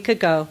 1 week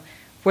ago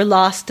were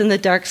lost in the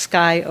dark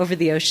sky over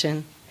the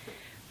ocean.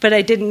 But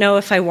I didn't know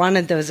if I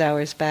wanted those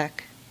hours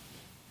back.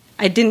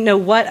 I didn't know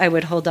what I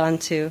would hold on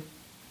to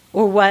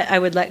or what I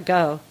would let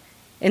go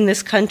in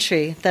this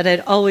country that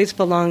had always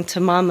belonged to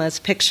Mama's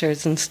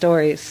pictures and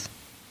stories.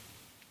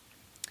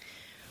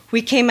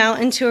 We came out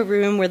into a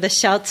room where the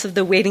shouts of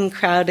the waiting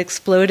crowd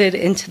exploded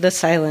into the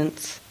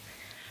silence.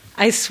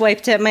 I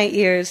swiped at my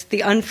ears,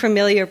 the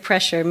unfamiliar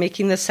pressure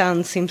making the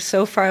sound seem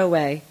so far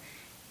away,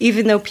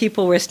 even though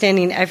people were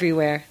standing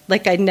everywhere,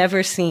 like I'd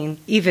never seen,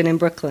 even in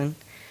Brooklyn.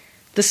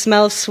 The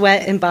smell of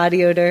sweat and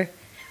body odor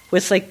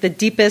was like the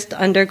deepest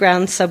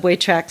underground subway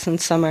tracks in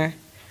summer.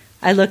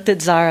 I looked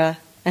at Zara,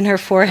 and her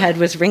forehead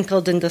was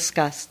wrinkled in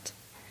disgust.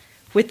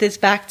 With his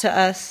back to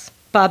us,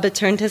 Baba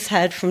turned his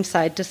head from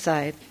side to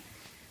side.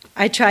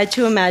 I tried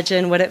to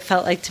imagine what it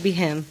felt like to be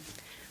him,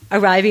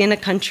 arriving in a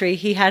country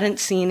he hadn't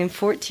seen in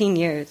 14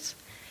 years,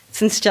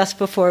 since just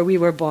before we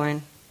were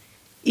born.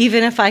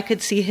 Even if I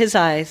could see his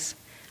eyes,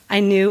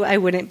 I knew I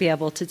wouldn't be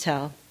able to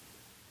tell.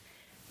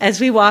 As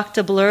we walked,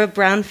 a blur of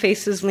brown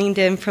faces leaned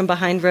in from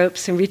behind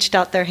ropes and reached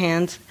out their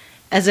hands,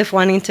 as if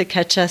wanting to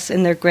catch us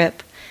in their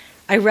grip.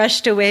 I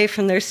rushed away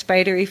from their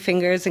spidery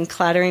fingers and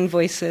clattering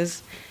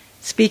voices,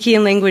 speaking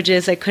in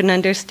languages I couldn't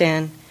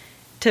understand,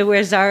 to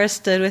where Zara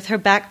stood with her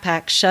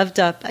backpack shoved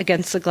up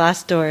against the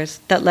glass doors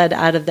that led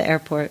out of the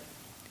airport.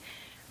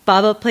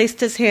 Baba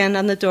placed his hand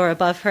on the door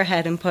above her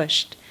head and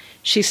pushed.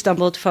 She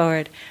stumbled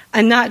forward.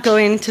 "I'm not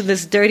going to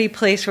this dirty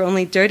place where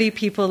only dirty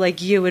people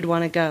like you would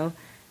want to go."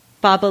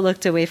 Baba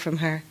looked away from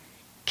her.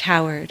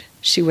 "Coward,"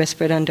 she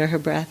whispered under her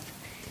breath.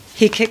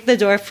 He kicked the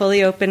door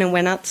fully open and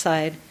went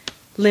outside,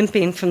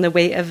 limping from the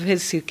weight of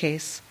his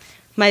suitcase.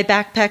 My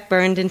backpack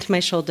burned into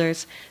my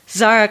shoulders.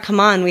 "Zara, come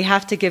on, we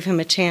have to give him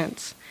a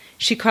chance."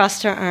 She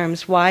crossed her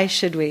arms. "Why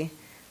should we?"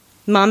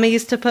 Mama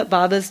used to put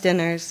Baba's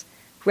dinners,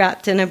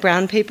 wrapped in a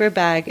brown paper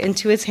bag,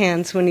 into his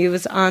hands when he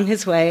was on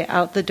his way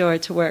out the door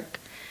to work.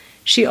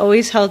 She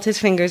always held his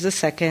fingers a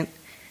second,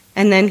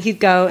 and then he'd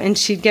go and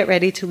she'd get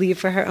ready to leave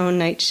for her own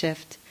night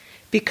shift.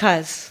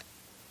 Because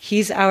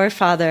he's our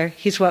father,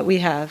 he's what we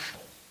have.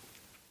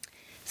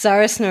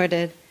 Zara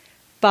snorted.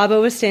 Baba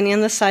was standing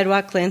on the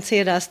sidewalk, glancing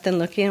at us, then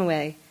looking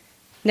away.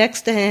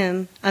 Next to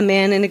him, a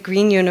man in a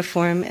green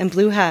uniform and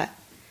blue hat,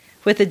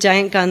 with a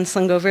giant gun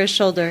slung over his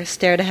shoulder,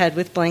 stared ahead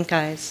with blank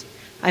eyes.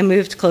 I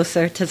moved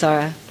closer to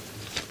Zara.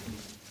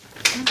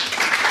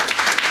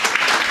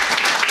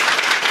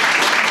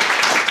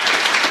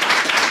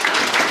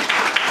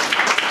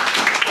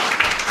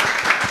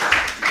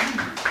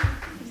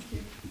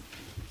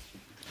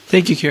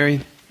 Thank you,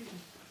 Carrie.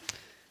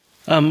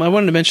 I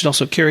wanted to mention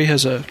also, Carrie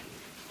has a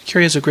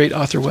great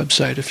author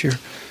website.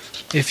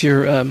 If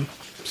you're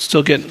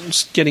still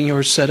getting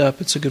yours set up,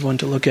 it's a good one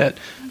to look at.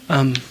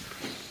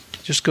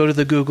 Just go to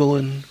the Google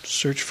and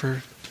search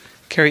for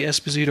Carrie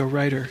Esposito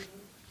writer.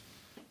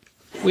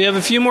 We have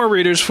a few more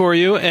readers for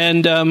you,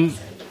 and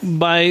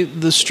by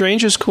the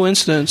strangest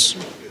coincidence,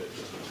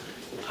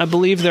 I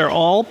believe they're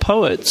all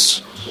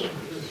poets.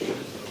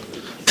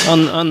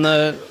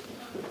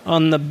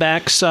 On the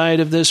back side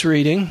of this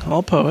reading,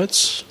 all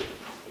poets.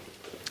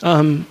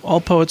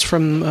 All poets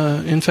from,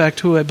 in fact,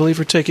 who I believe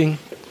are taking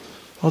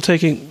Mark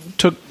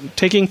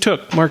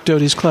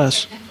Doty's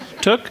class.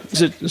 Took?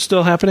 Is it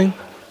still happening?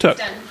 Took.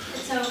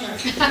 It's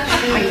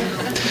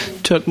over.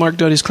 Took Mark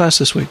Doty's class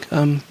this week.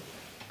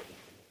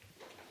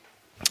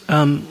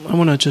 I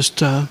want to just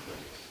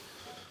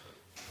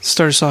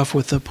start us off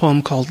with a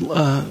poem called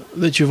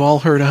that you've all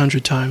heard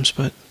 100 times,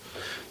 but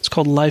it's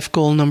called Life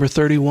Goal Number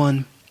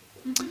 31.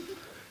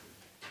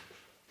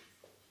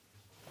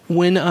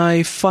 When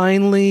I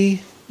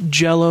finally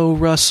Jello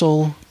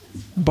Russell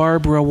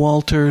Barbara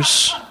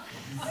Walters,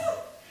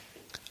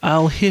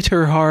 I'll hit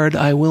her hard,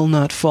 I will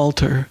not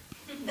falter.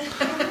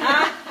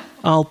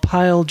 I'll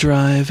pile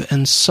drive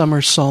and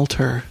somersault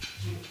her.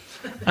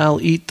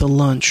 I'll eat the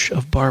lunch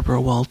of Barbara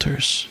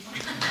Walters.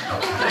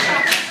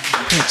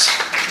 Thanks.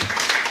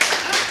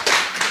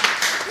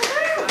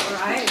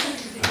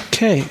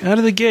 Okay, out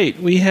of the gate,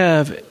 we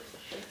have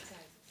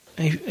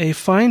a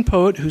fine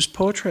poet whose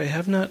poetry I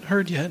have not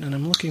heard yet, and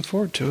I'm looking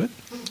forward to it.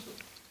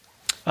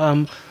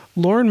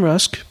 Lauren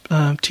Rusk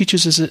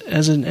teaches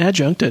as an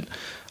adjunct at,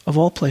 of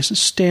all places,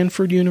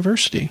 Stanford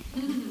University.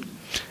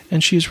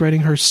 And she's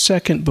writing her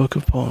second book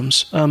of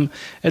poems.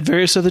 At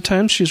various other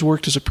times, she's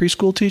worked as a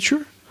preschool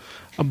teacher,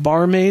 a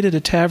barmaid at a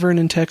tavern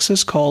in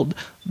Texas called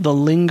The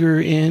Linger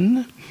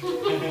Inn,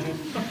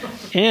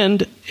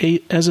 and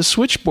as a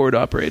switchboard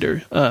operator,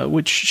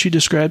 which she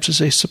describes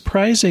as a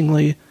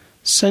surprisingly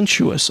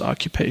sensuous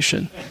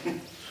occupation,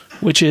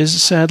 which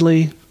is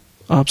sadly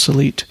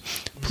obsolete.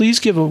 Please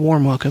give a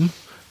warm welcome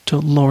to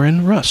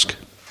Lauren Rusk.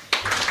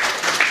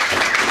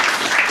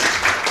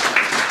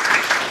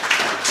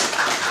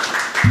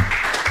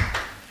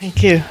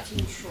 Thank you.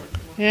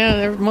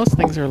 Yeah, most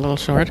things are a little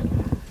short.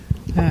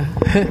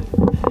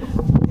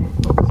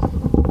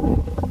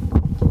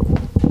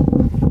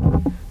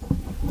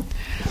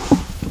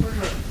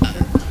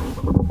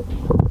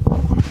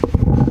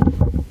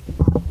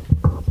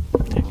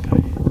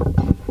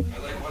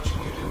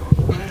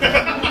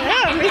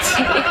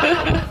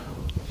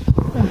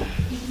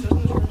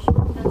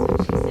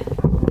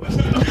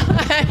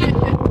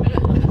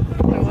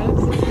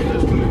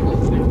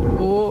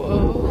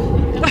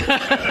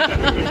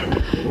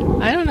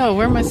 I don't know.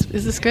 Where am I?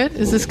 Is this good?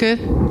 Is this good?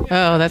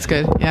 Oh, that's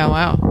good. Yeah,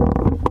 wow.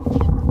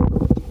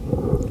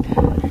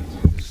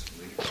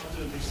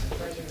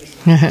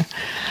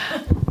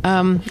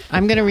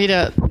 I'm going to read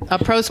a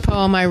prose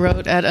poem I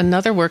wrote at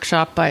another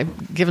workshop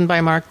given by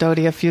Mark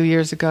Doty a few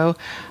years ago.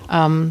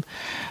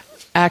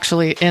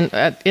 Actually,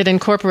 it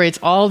incorporates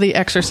all the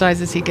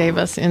exercises he gave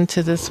us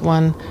into this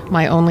one,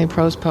 my only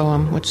prose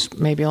poem, which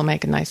maybe will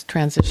make a nice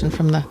transition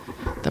from the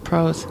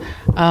prose.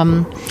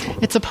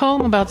 It's a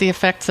poem about the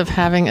effects of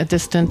having a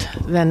distant,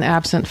 then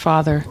absent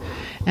father,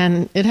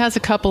 and it has a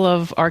couple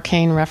of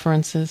arcane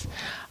references.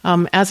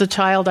 As a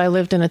child, I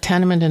lived in a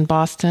tenement in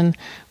Boston,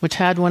 which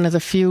had one of the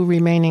few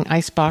remaining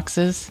ice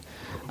boxes.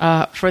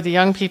 For the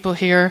young people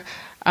here,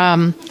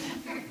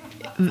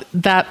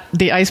 that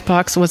the ice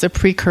box was a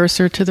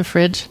precursor to the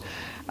fridge.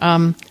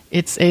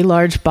 It's a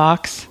large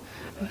box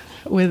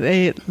with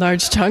a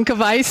large chunk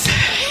of ice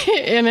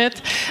in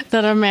it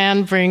that a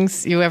man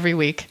brings you every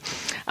week.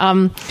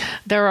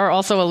 There are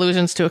also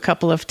allusions to a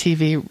couple of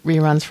TV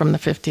reruns from the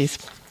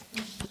 50s.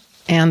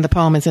 And the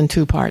poem is in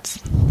two parts.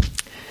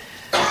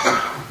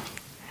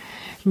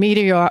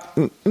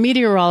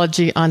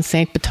 Meteorology on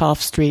St.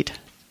 Botolph Street,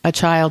 a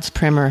child's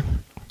primer.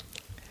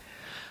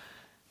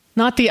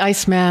 Not the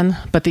Iceman,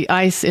 but the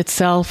ice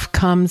itself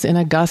comes in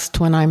a gust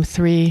when I'm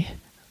 3,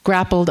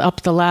 grappled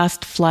up the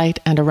last flight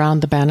and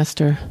around the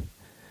banister.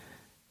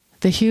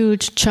 The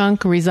huge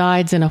chunk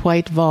resides in a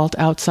white vault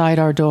outside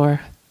our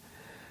door.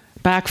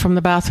 Back from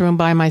the bathroom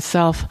by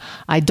myself,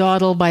 I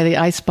dawdle by the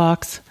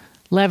icebox,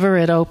 lever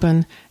it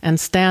open, and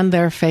stand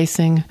there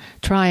facing,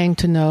 trying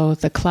to know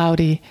the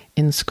cloudy,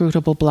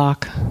 inscrutable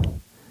block.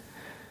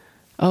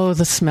 Oh,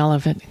 the smell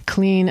of it,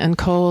 clean and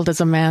cold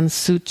as a man's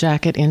suit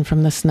jacket in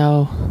from the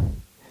snow.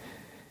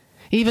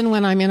 Even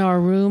when I'm in our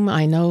room,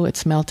 I know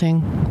it's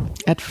melting.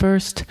 At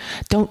first,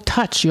 don't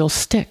touch, you'll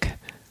stick.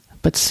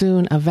 But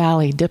soon a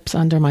valley dips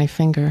under my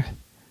finger.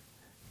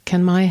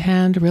 Can my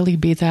hand really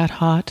be that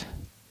hot?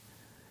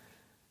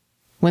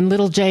 When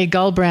little Jay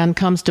Gulbrand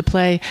comes to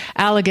play,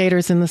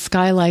 alligators in the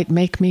skylight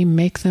make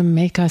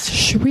us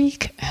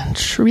shriek and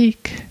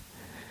shriek.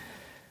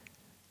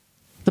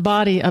 The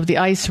body of the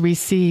ice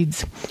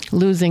recedes,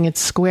 losing its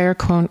square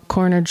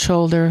cornered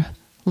shoulder,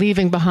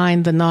 leaving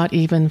behind the not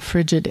even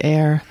frigid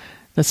air,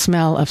 the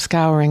smell of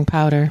scouring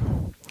powder.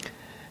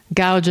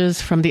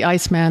 Gouges from the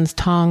iceman's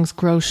tongs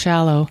grow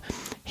shallow,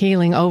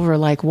 healing over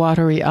like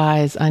watery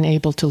eyes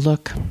unable to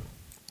look.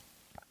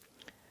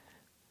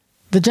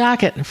 The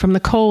jacket from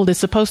the cold is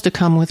supposed to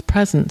come with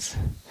presents.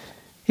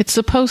 It's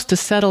supposed to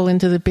settle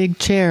into the big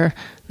chair,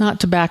 not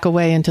to back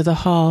away into the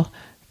hall.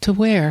 To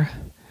where?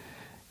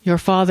 Your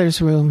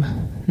father's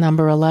room,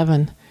 number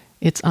 11,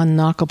 its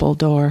unknockable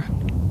door.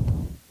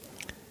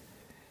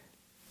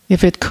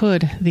 If it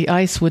could, the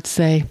ice would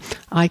say,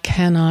 I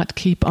cannot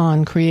keep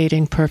on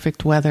creating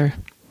perfect weather.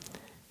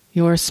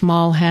 Your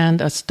small hand,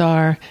 a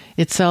star,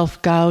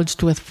 itself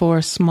gouged with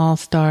 4 small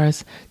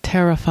stars,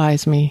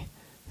 terrifies me,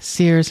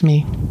 sears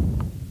me.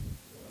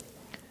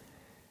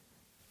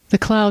 The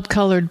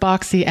cloud-colored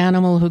boxy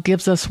animal who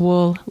gives us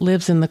wool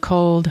lives in the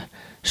cold,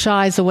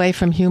 shies away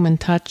from human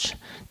touch,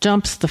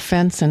 jumps the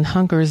fence and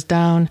hunkers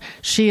down,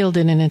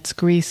 shielded in its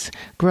grease,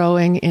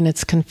 growing in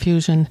its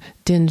confusion,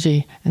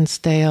 dingy and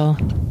stale.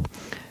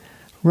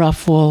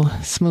 Rough wool,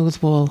 smooth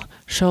wool,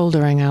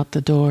 shouldering out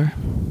the door.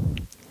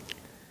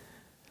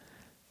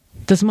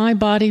 Does my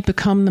body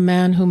become the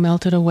man who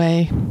melted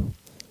away?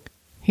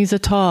 He's a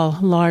tall,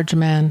 large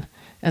man,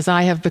 as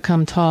I have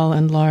become tall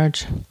and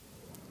large.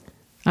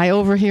 I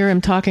overhear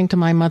him talking to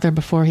my mother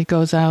before he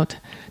goes out.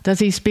 Does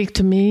he speak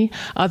to me,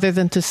 other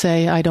than to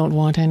say, I don't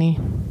want any?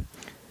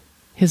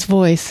 His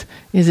voice,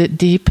 is it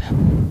deep?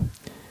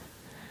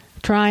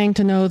 Trying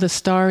to know the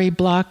starry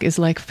block is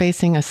like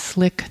facing a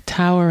slick,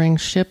 towering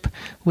ship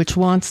which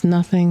wants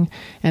nothing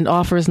and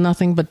offers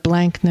nothing but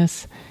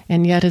blankness,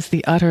 and yet is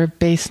the utter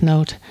bass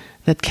note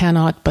that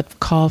cannot but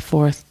call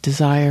forth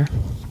desire.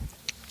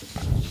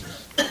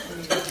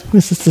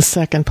 This is the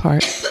second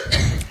part.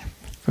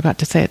 Forgot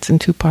to say it's in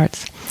 2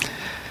 parts.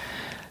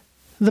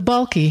 The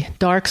bulky,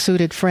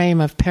 dark-suited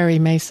frame of Perry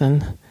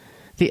Mason,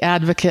 the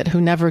advocate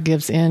who never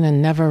gives in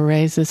and never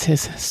raises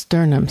his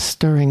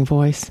sternum-stirring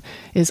voice,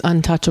 is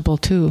untouchable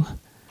too.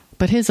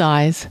 But his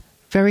eyes,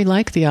 very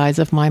like the eyes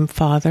of my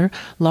father,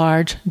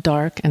 large,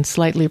 dark, and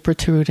slightly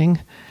protruding.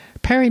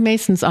 Perry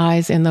Mason's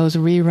eyes in those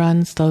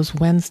reruns, those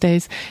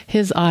Wednesdays,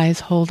 his eyes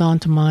hold on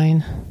to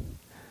mine.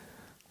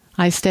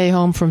 I stay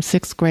home from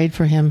 6th grade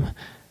for him.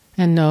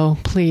 And no,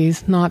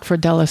 please, not for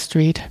Della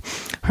Street.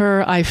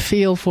 Her I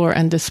feel for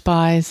and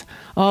despise,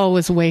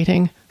 always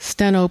waiting,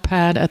 steno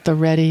pad at the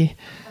ready,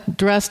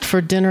 dressed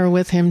for dinner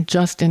with him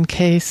just in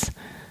case.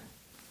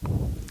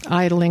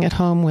 Idling at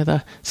home with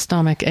a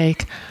stomach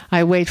ache,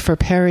 I wait for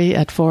Perry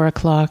at 4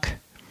 o'clock.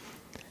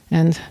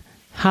 And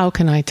how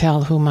can I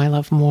tell whom I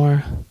love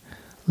more?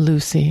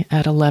 Lucy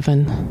at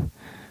 11.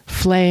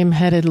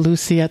 Flame-headed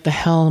Lucy at the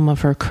helm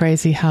of her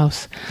crazy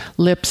house,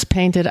 lips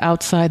painted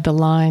outside the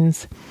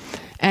lines,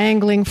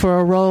 angling for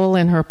a role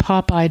in her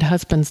pop-eyed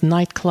husband's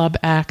nightclub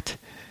act.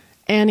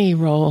 Any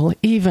role,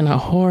 even a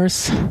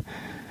horse.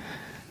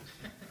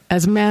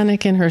 As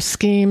manic in her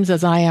schemes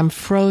as I am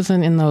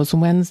frozen in those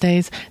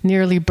Wednesdays,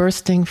 nearly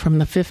bursting from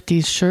the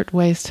 50s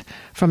shirtwaist,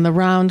 from the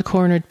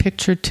round-cornered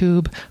picture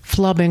tube,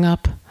 flubbing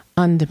up,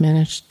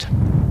 undiminished.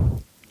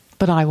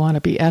 But I want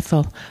to be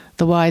Ethel,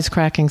 the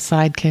wisecracking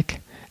sidekick,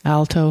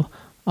 alto,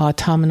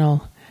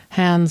 autumnal,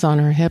 hands on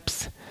her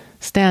hips,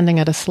 standing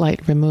at a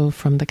slight remove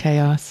from the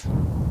chaos.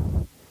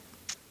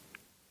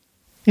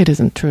 It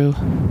isn't true.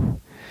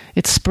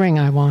 It's spring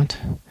I want.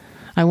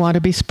 I want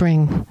to be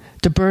spring,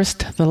 to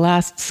burst the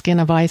last skin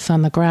of ice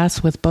on the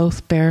grass with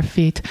both bare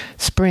feet.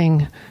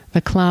 Spring,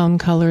 the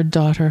clown-colored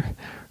daughter,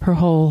 her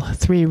whole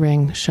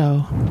 3-ring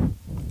show.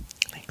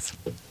 Thanks.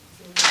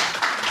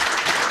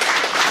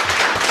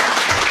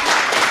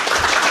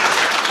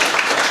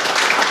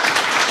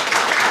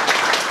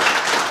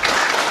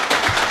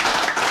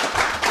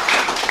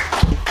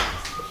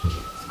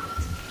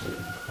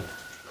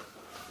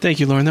 Thank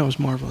you, Lauren. That was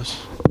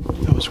marvelous.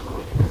 That was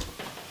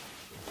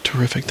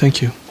terrific. Thank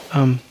you.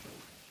 I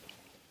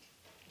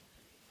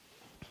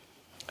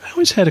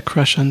always had a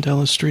crush on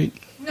Della Street.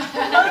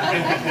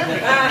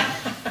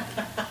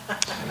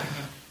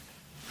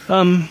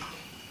 I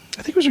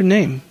think it was her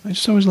name. I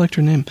just always liked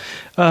her name.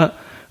 Our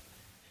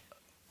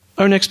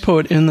next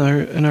poet in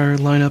our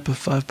lineup of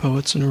 5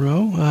 poets in a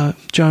row,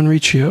 John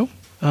Riccio.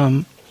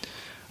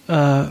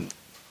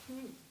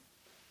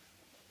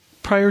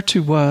 Prior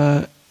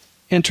to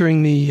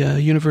entering the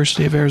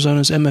University of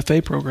Arizona's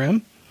MFA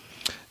program,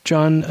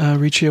 John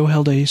Riccio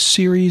held a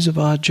series of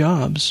odd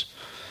jobs,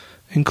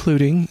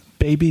 including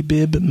baby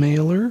bib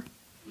mailer,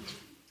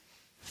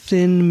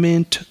 thin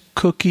mint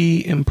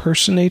cookie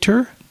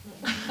impersonator,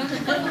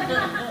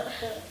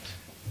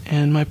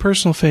 and my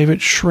personal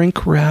favorite,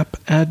 shrink wrap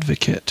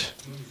advocate.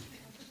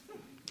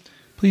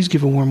 Please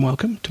give a warm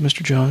welcome to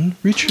Mr. John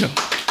Riccio.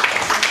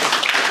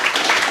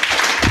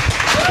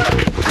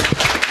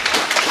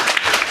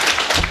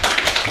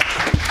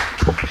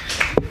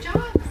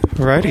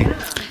 Alrighty.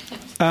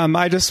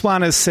 I just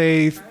want to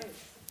say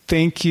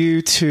thank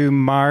you to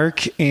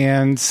Mark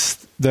and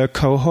the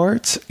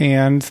cohort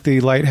and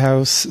the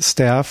Lighthouse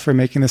staff for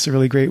making this a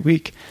really great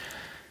week.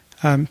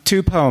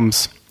 2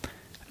 poems,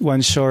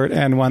 one short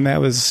and one that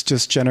was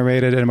just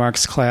generated in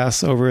Mark's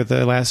class over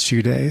the last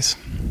few days.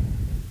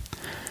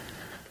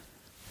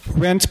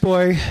 Rent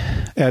boy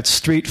at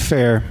street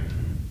fair.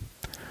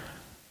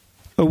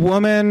 A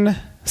woman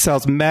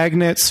sells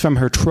magnets from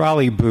her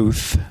trolley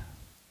booth.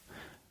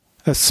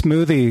 A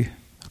smoothie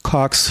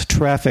caulks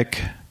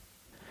traffic.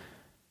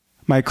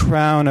 My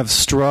crown of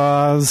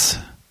straws,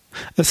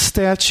 a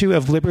statue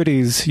of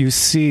liberties you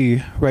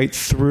see right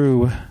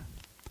through.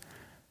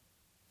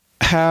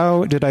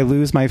 How did I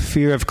lose my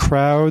fear of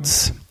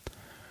crowds?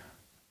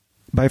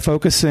 By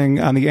focusing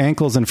on the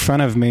ankles in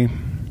front of me.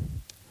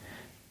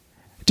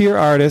 Dear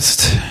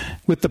artist,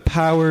 with the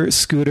power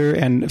scooter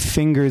and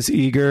fingers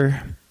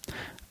eager,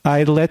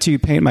 I'd let you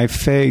paint my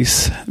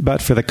face,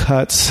 but for the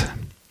cuts.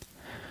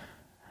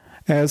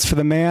 As for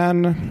the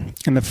man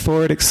in the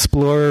Ford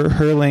Explorer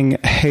hurling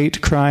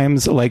hate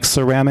crimes like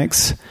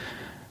ceramics,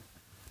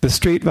 The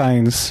street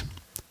vines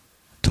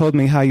told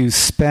me how you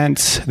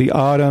spent the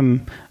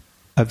autumn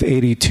of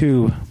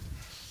 82.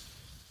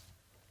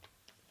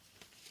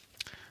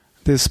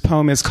 This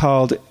poem is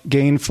called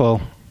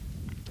Gainful.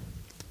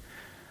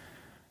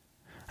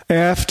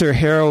 After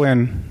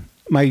heroin,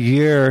 my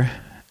year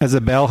as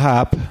a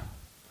bellhop,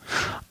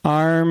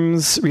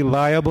 arms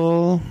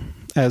reliable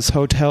as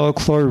hotel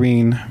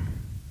chlorine.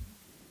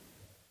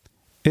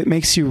 It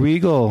makes you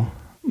regal,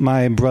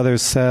 my brother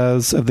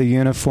says, of the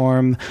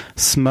uniform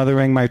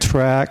smothering my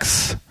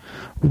tracks,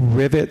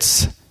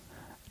 rivets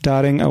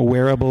dotting a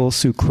wearable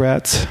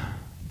soucrette.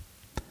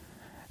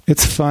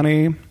 It's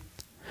funny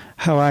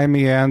how I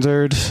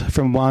meandered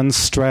from one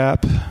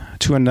strap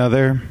to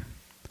another,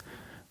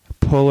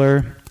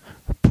 puller,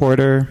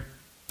 porter.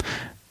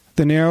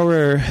 The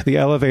narrower the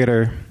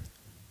elevator,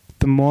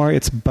 the more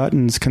its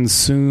buttons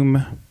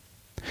consume.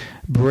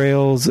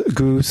 Braille's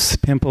goose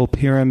pimple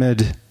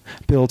pyramid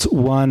built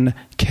one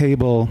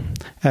cable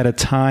at a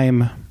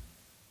time.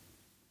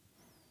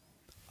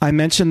 I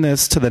mentioned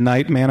this to the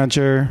night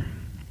manager,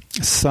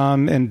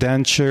 some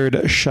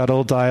indentured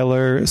shuttle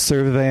dialer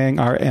surveying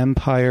our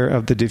empire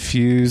of the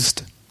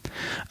diffused,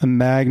 a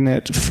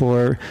magnet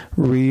for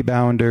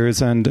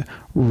rebounders and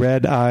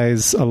red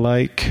eyes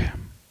alike.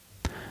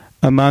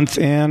 A month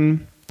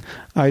in,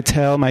 I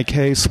tell my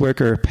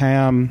caseworker,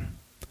 Pam,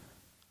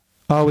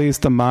 always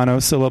the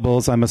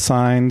monosyllables I'm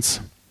assigned,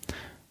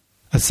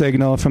 a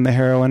signal from the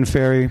heroin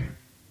ferry.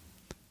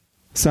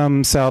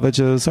 Some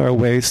salvages are a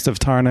waste of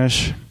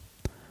tarnish.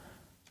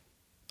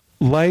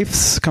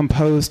 Life's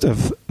composed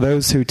of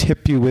those who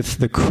tip you with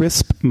the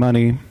crisp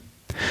money.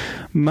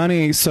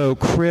 Money so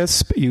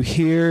crisp you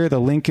hear the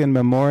Lincoln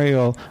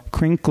Memorial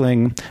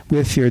crinkling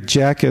with your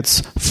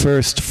jacket's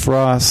first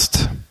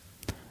frost.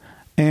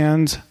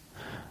 And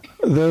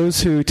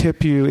those who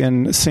tip you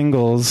in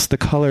singles, the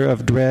color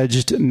of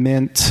dredged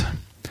mint,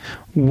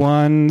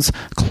 ones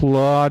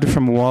clawed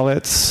from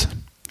wallets,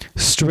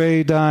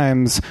 stray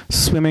dimes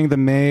swimming the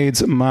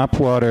maid's mop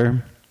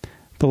water,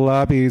 the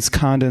lobby's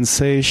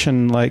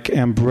condensation like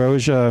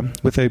ambrosia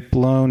with a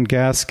blown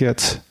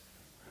gasket.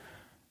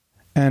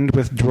 And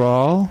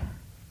withdrawal?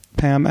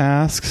 Pam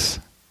asks.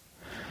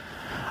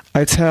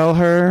 I tell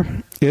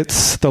her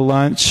it's the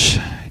lunch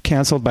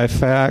canceled by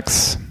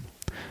fax,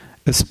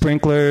 the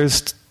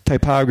sprinkler's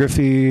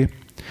typography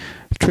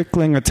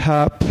trickling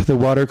atop the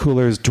water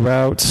cooler's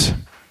drought,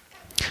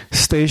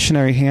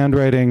 stationary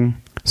handwriting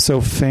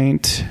so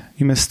faint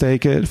you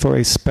mistake it for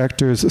a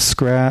specter's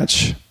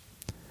scratch.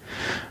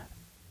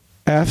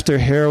 After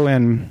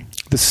heroin,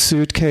 the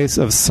suitcase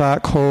of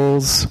sock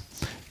holes,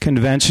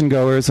 convention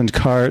goers and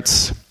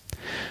carts,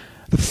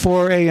 the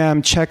 4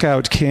 a.m.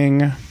 checkout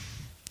king,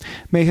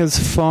 may his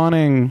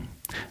fawning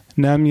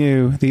numb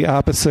you the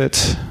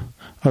opposite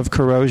of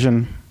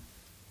corrosion.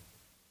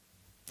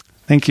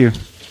 Thank you.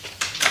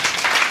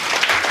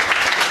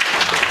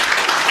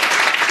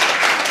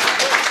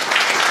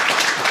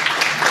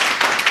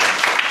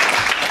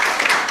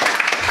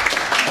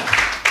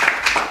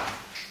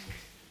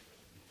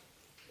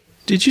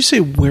 Did you say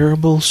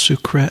wearable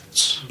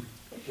soucrettes?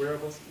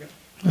 Wearables, yeah.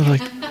 I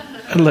like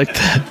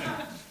that.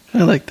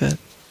 I like that.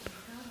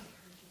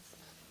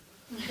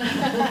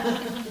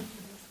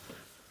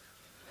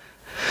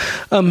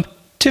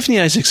 Tiffany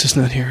Isaacs is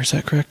not here, is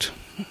that correct?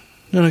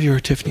 None of you are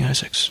Tiffany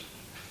Isaacs.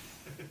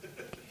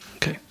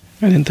 Okay,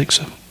 I didn't think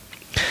so.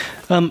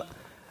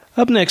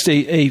 Up next,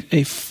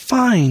 a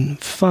fine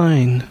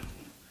poet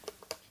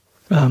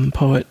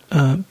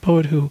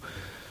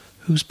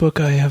whose book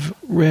I have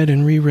read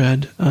and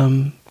reread.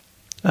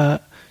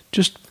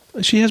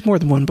 She has more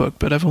than one book,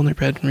 but I've only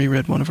read and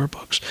reread one of her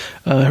books.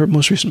 Her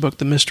most recent book,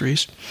 The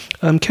Mysteries.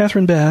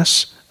 Catherine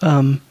Bass,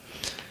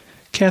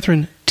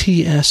 Catherine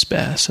T.S.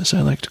 Bass, as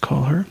I like to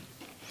call her.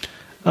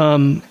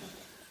 Because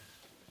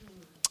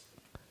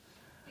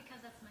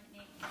that's my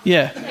name.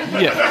 Yeah.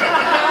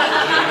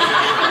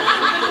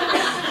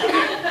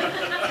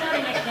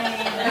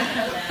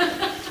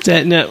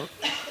 That no,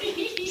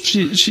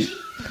 she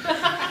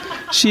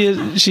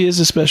is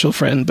a special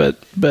friend,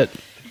 but that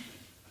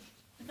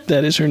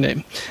is her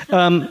name.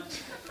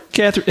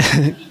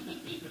 Catherine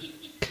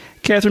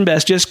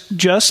Bass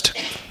just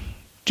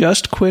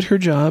quit her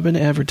job in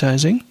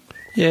advertising.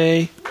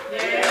 Yay!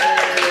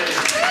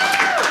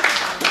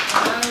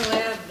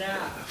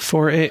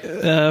 For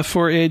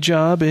a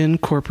job in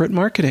corporate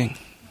marketing.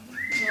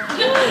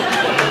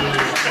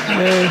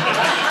 Yay.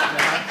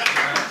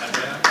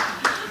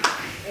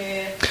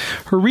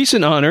 Her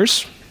recent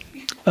honors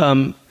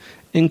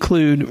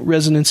include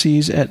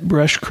residencies at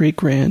Brush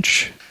Creek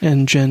Ranch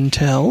and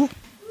Gentel.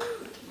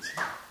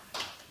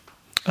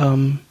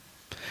 And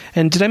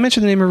did I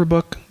mention the name of her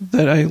book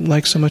that I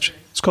like so much?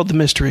 It's called The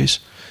Mysteries.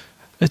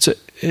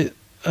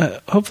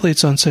 Hopefully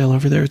it's on sale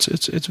over there.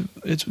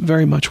 It's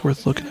very much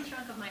worth looking at.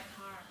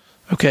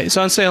 Okay, it's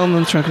on sale in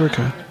the trunk of her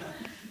car.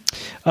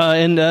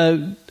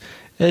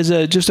 As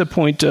just a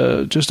point,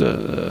 just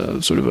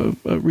a sort of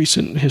a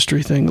recent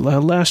history thing.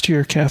 Last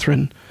year,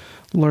 Catherine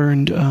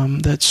learned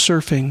that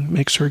surfing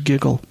makes her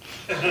giggle.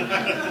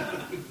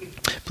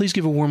 Please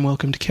give a warm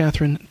welcome to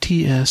Catherine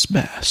T.S.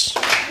 Bass.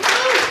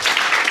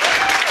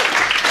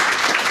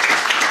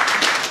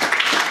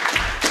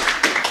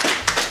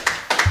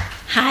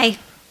 Hi.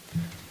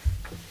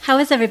 How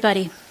is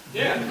everybody?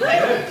 Yeah.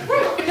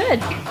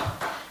 Good.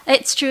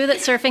 It's true that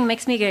surfing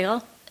makes me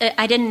giggle.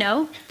 I didn't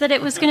know that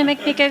it was going to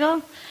make me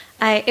giggle.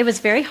 It was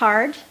very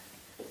hard.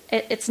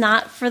 It's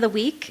not for the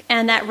weak.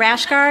 And that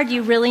rash guard,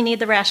 you really need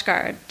the rash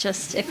guard,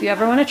 just if you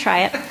ever want to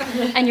try it.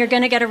 And you're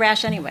going to get a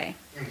rash anyway.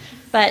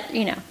 But,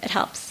 it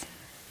helps.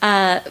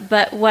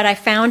 But what I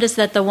found is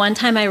that the one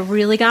time I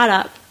really got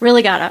up,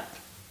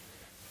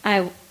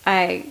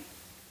 I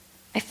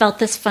felt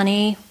this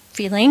funny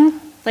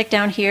feeling, like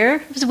down here.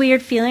 It was a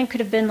weird feeling. Could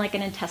have been like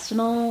an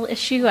intestinal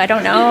issue. I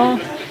don't know.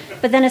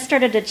 But then it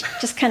started to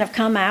just kind of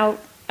come out,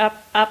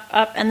 up,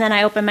 and then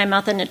I opened my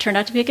mouth and it turned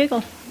out to be a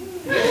giggle.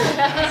 So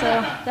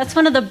that's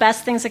one of the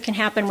best things that can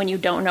happen when you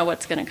don't know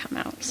what's going to come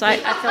out. So I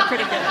feel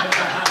pretty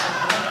good.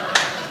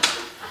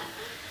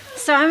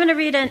 So I'm going to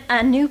read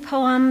a new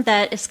poem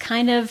that is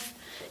kind of,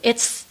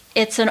 it's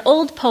an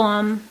old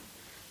poem,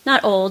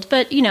 not old,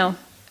 but,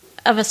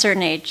 of a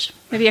certain age,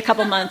 maybe a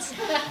couple months.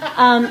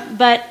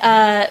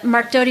 But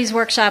Mark Doty's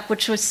workshop,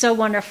 which was so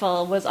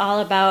wonderful, was all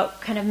about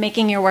kind of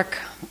making your work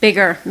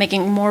bigger,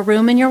 making more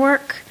room in your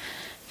work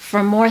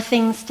for more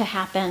things to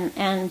happen.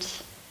 And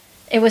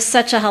it was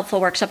such a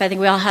helpful workshop. I think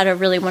we all had a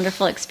really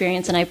wonderful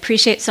experience, and I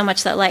appreciate so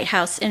much that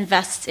Lighthouse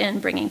invests in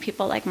bringing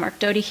people like Mark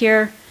Doty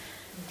here.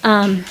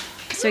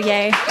 So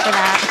yay for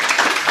that.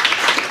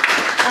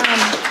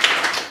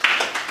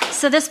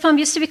 So this poem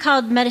used to be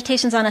called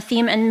Meditations on a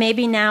Theme, and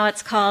maybe now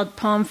it's called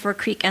Poem for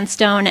Creek and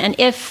Stone. And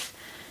if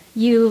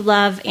you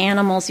love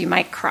animals, you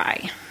might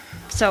cry.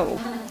 So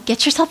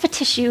get yourself a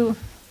tissue,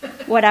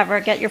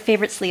 whatever, get your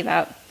favorite sleeve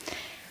out.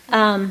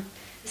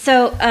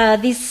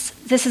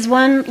 This is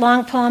one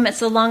long poem. It's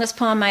the longest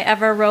poem I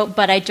ever wrote,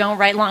 but I don't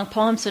write long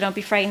poems, so don't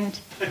be frightened.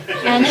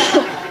 And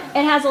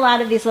it has a lot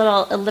of these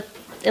little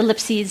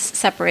ellipses,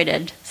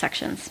 separated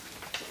sections.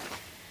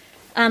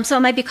 So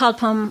it might be called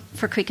Poem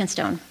for Creek and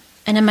Stone,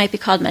 and it might be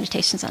called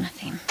Meditations on a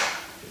Theme.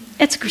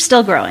 It's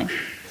still growing.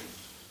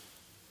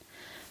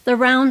 The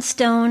round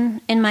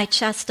stone in my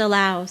chest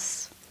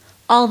allows.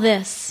 All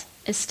this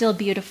is still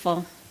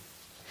beautiful.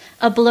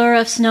 A blur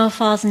of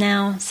snowfalls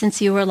now since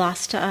you were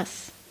lost to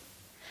us.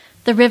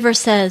 The river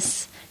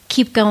says,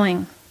 keep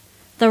going.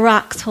 The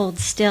rocks hold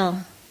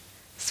still.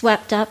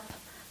 Swept up,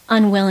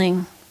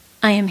 unwilling,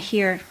 I am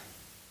here.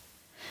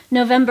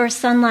 November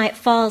sunlight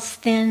falls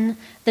thin.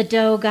 The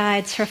doe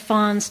guides her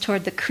fawns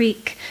toward the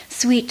creek.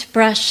 Sweet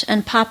brush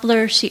and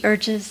poplar, she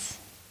urges.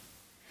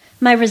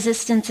 My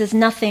resistance is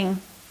nothing,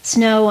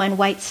 snow and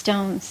white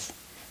stones.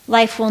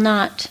 Life will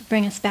not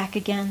bring us back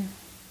again.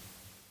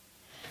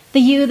 The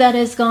you that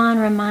is gone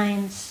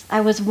reminds I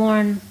was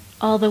worn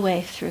all the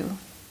way through.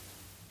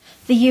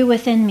 The you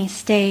within me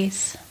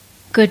stays.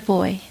 Good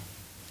boy,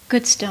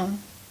 good stone.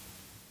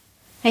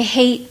 I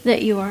hate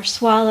that you are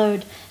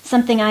swallowed,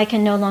 something I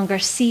can no longer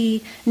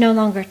see, no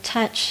longer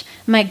touch,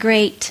 my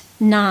great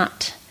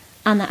knot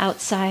on the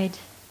outside.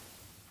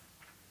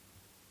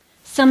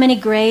 So many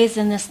grays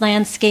in this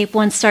landscape,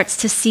 one starts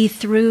to see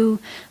through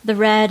the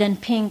red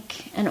and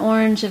pink and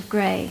orange of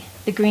gray,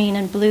 the green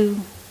and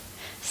blue.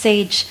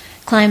 Sage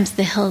climbs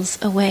the hills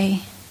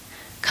away.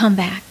 Come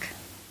back.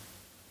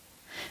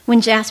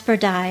 When Jasper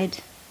died,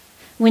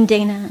 when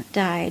Dana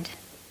died,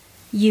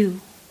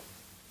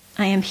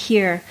 I am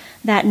here,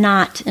 that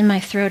knot in my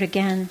throat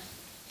again.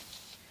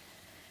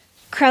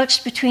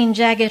 Crouched between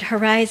jagged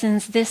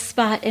horizons, this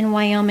spot in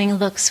Wyoming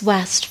looks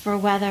west for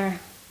weather.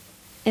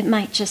 It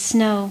might just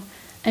snow,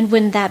 and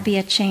wouldn't that be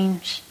a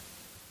change?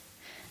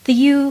 The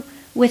you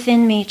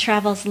within me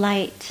travels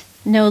light,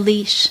 no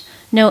leash,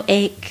 no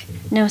ache,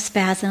 no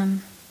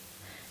spasm.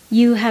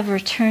 You have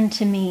returned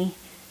to me,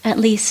 at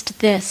least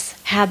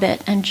this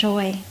habit and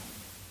joy.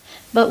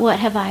 But what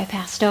have I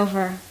passed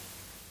over?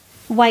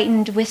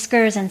 Whitened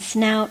whiskers and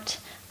snout,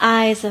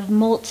 eyes of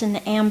molten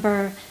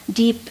amber,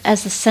 deep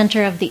as the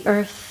center of the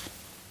earth.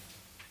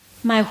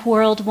 My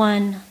whirled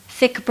one,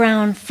 thick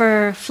brown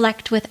fur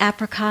flecked with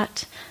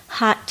apricot,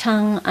 hot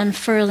tongue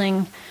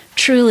unfurling,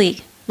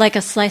 truly like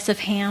a slice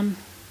of ham.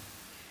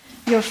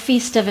 Your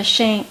feast of a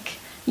shank,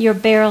 your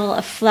barrel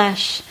of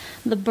flesh,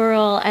 the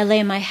burl I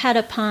lay my head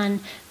upon,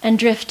 and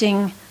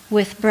drifting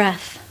with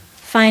breath,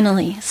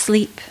 finally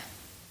sleep.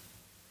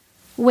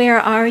 Where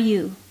are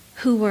you,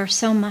 who were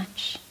so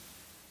much?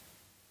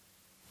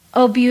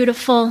 Oh,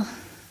 beautiful,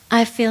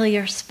 I feel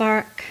your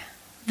spark.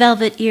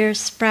 Velvet ears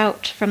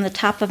sprout from the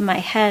top of my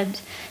head,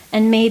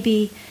 and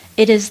maybe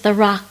it is the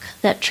rock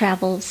that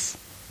travels,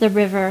 the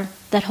river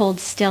that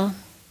holds still.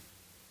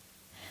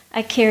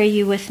 I carry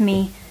you with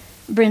me,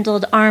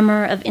 brindled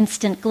armor of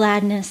instant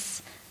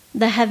gladness.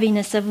 The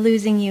heaviness of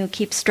losing you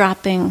keeps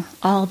dropping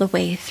all the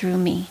way through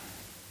me.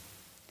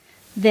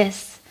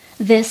 This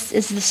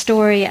is the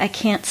story I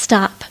can't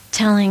stop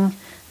telling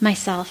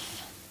myself.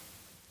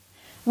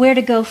 Where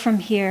to go from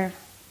here?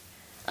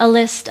 A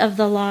list of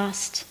the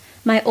lost,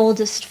 my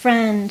oldest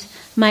friend,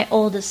 my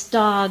oldest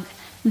dog,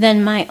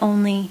 then my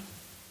only.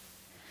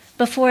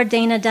 Before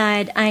Dana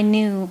died, I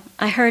knew.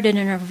 I heard it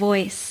in her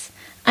voice.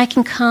 I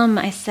can come,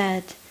 I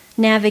said,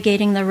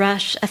 navigating the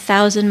rush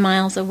 1,000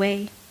 miles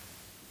away.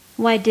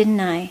 Why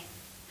didn't I?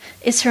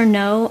 Is her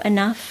no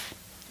enough?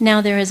 Now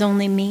there is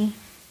only me.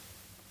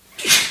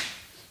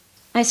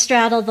 I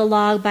straddled the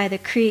log by the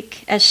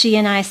creek as she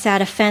and I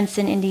sat a fence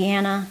in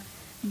Indiana,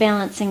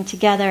 balancing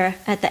together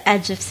at the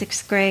edge of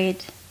 6th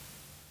grade.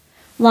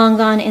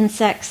 Long-gone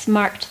insects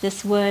marked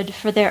this wood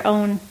with their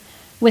own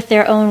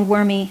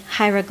wormy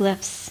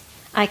hieroglyphs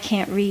I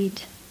can't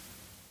read.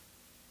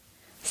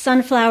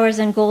 Sunflowers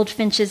and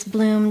goldfinches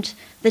bloomed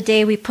the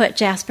day we put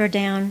Jasper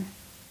down.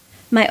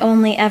 My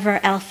only ever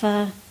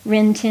alpha,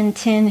 Rin Tin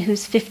Tin,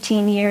 whose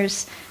 15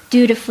 years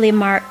dutifully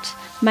marked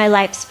my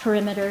life's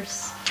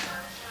perimeters.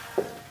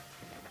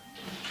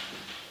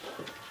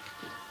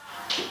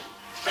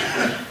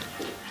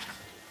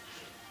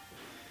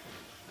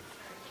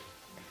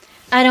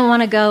 I don't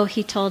want to go,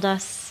 he told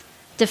us.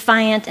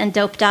 Defiant and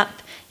doped up,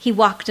 he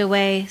walked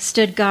away,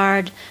 stood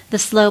guard, the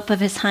slope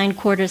of his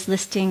hindquarters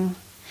listing.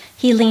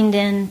 He leaned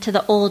in to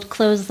the old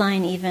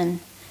clothesline even.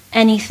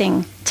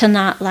 Anything to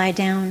not lie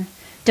down.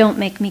 Don't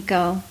make me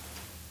go.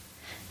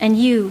 And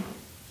you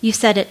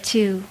said it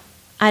too.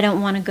 I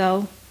don't want to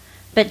go,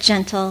 but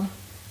gentle,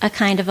 a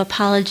kind of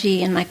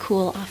apology in my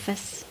cool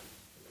office.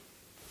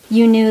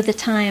 You knew the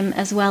time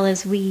as well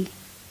as we,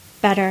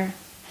 better.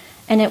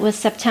 And it was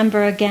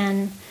September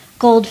again,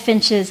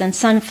 goldfinches and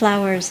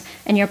sunflowers,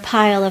 and your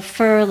pile of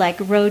fur like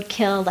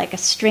roadkill, like a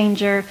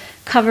stranger,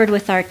 covered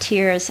with our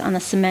tears on the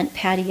cement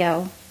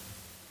patio.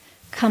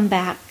 Come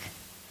back.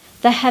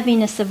 The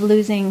heaviness of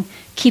losing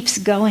keeps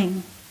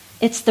going.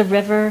 It's the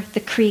river, the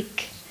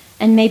creek,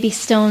 and maybe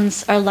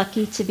stones are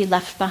lucky to be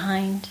left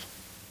behind.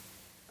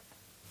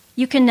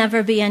 You can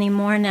never be any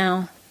more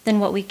now than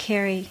what we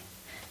carry.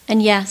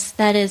 And yes,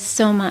 that is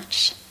so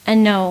much.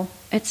 And no,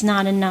 it's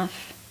not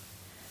enough.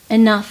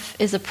 Enough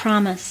is a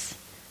promise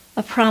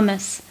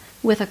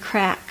with a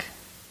crack.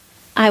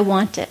 I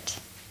want it.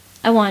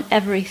 I want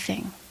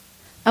everything.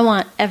 I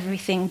want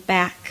everything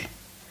back.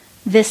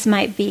 This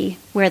might be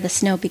where the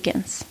snow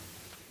begins.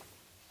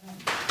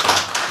 Thank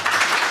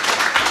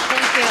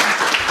you.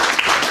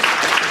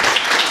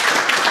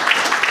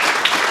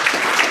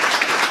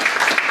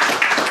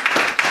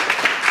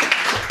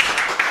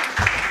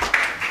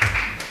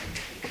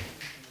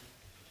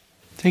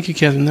 Thank you,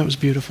 Kevin. That was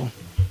beautiful.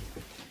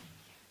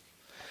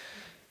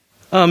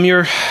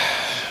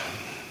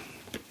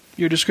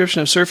 Your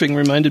description of surfing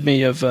reminded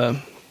me of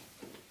the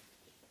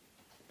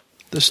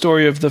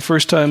story of the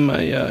first time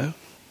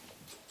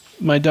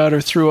my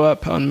daughter threw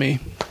up on me.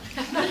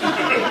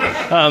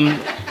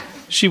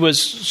 She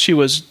was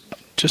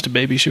just a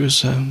baby. She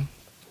was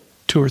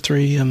 2 or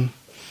 3,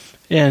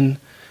 and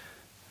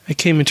I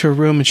came into her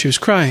room and she was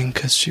crying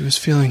because she was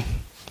feeling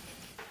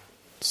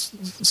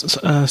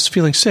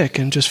sick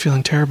and just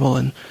feeling terrible,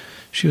 and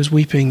she was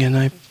weeping. And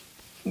I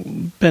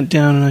bent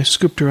down and I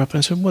scooped her up and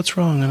I said, "What's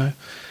wrong?" And I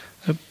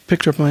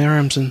picked her up in my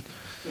arms, and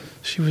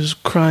she was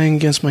crying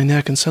against my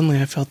neck, and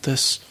suddenly I felt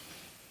this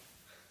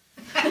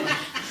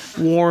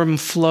warm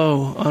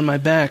flow on my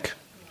back.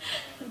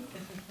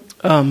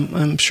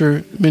 I'm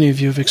sure many of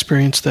you have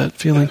experienced that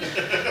feeling.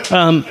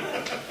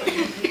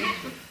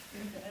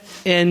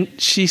 And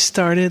she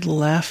started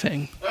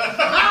laughing.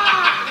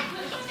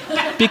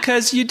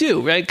 Because you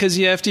do, right? Because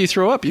after you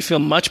throw up, you feel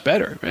much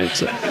better, right?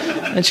 So,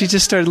 and she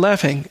just started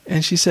laughing,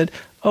 and she said,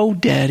 "Oh,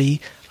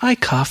 Daddy, I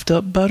coughed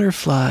up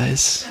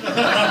butterflies."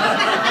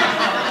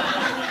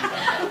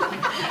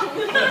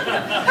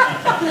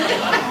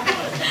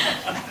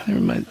 Never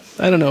mind.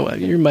 I don't know.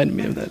 You reminded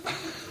me of that.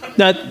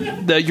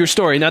 Not your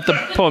story, not the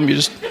poem. You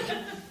just.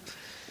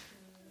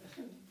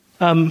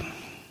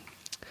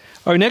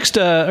 Our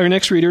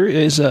next reader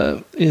is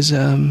a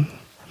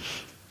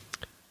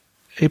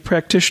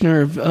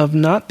practitioner of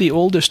not the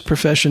oldest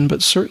profession,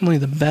 but certainly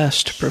the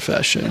best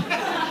profession.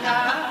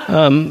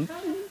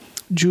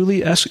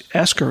 Julie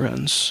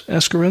Askeruns.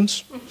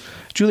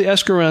 Julie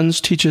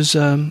Askeruns teaches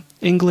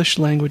English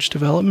language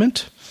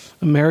development,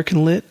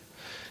 American Lit,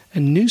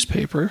 and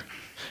newspaper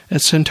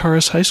at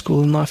Centaurus High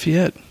School in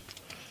Lafayette.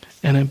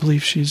 And I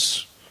believe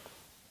she's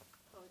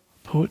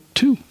a poet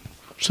too.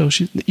 So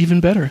she's even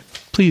better.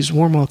 Please,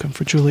 warm welcome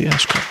for Julie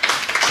Askeruns.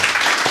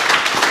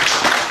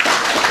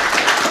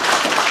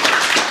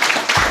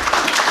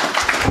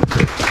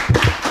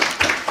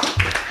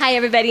 Hi,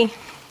 everybody.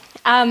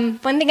 One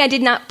thing I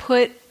did not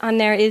put on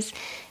there is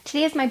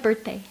today is my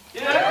birthday.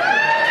 And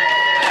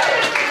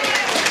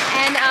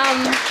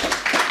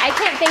I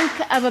can't think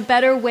of a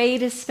better way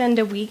to spend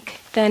a week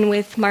than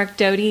with Mark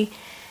Doty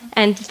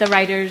and the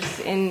writers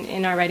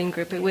in our writing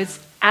group. It was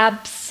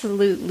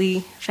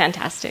absolutely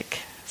fantastic.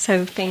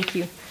 So thank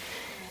you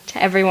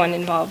to everyone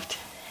involved.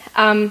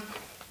 I'm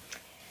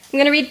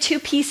going to read 2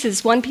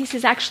 pieces. One piece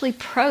is actually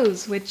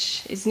prose,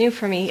 which is new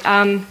for me.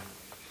 And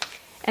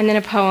then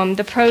a poem.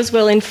 The prose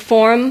will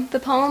inform the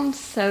poems,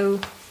 so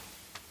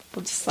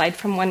we'll just slide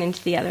from one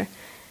into the other.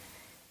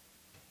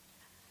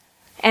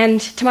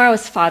 And tomorrow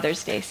is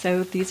Father's Day,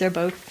 so these are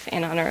both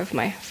in honor of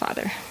my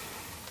father.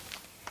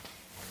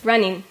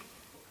 Running.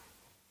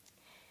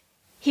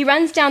 He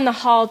runs down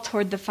the hall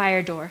toward the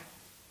fire door.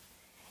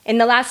 In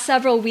the last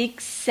several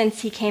weeks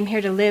since he came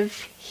here to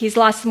live, he's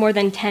lost more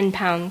than 10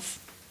 pounds.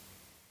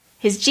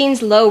 His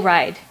jeans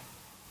low-ride,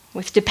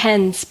 with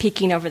Depends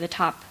peeking over the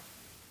top.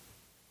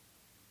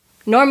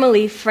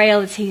 Normally, frail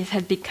as he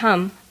has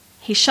become,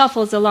 he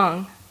shuffles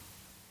along.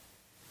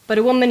 But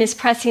a woman is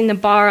pressing the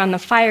bar on the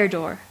fire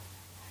door.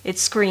 It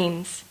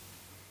screams.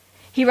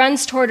 He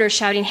runs toward her,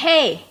 shouting,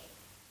 "Hey!"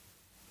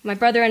 My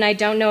brother and I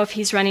don't know if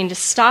he's running to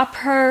stop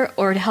her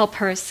or to help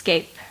her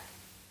escape.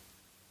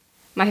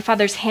 My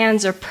father's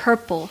hands are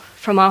purple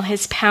from all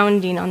his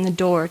pounding on the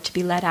door to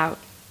be let out.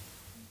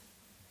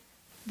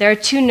 There are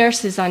 2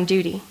 nurses on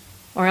duty,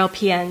 or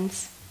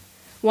LPNs.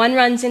 One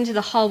runs into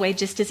the hallway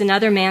just as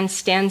another man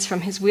stands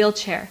from his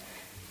wheelchair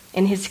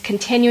in his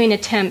continuing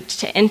attempt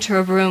to enter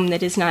a room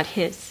that is not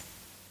his.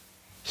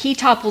 He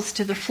topples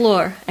to the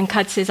floor and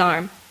cuts his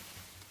arm.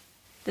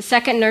 The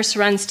second nurse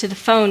runs to the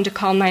phone to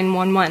call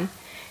 911.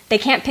 They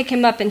can't pick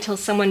him up until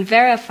someone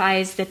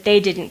verifies that they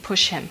didn't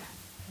push him.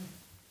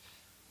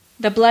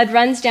 The blood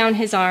runs down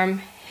his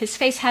arm. His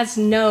face has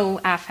no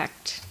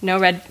affect, no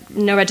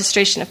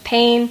registration of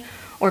pain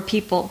or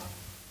people.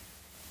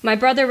 My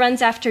brother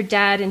runs after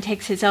Dad and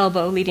takes his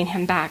elbow, leading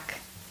him back.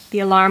 The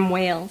alarm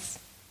wails.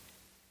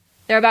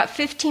 There are about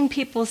 15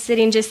 people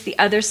sitting just the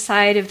other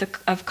side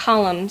of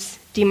columns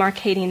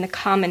demarcating the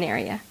common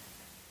area.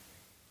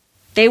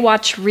 They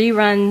watch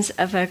reruns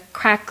of a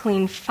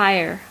crackling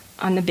fire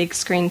on the big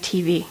screen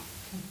TV.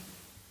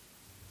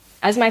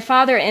 As my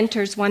father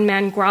enters, one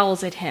man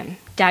growls at him.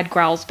 Dad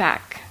growls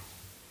back.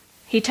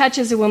 He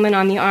touches a woman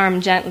on the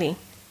arm gently.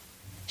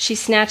 She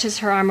snatches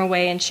her arm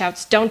away and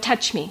shouts, "Don't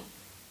touch me."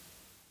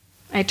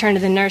 I turn to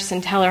the nurse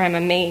and tell her I'm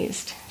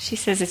amazed. She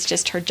says it's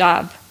just her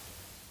job.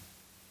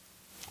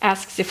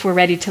 Asks if we're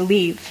ready to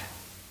leave.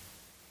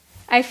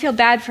 I feel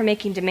bad for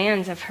making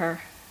demands of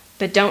her,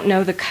 but don't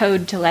know the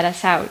code to let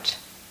us out.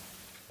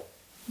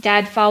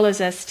 Dad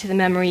follows us to the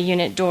memory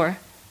unit door.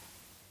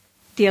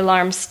 The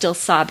alarm's still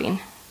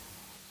sobbing.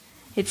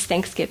 It's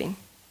Thanksgiving.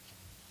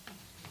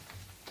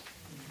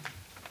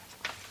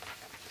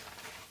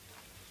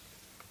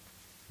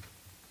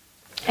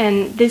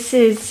 And this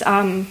was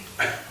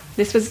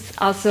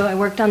also, I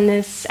worked on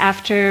this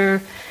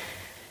after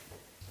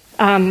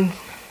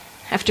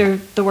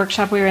the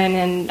workshop we were in,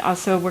 and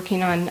also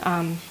working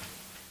on,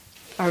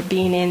 or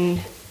being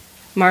in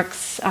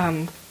Mark's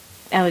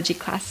elegy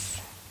class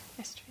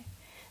yesterday.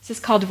 This is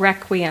called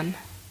Requiem,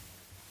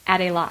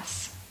 At a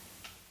Loss.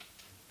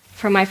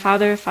 For my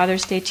father,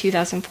 Father's Day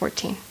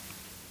 2014.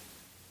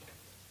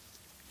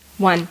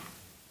 1.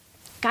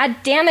 "God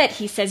damn it,"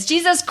 he says,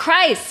 "Jesus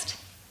Christ!"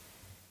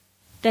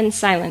 Then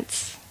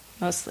silence,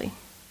 mostly.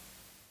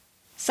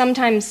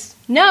 Sometimes,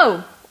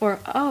 "No," or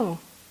 "Oh."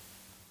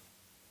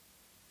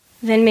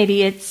 Then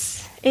maybe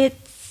it's.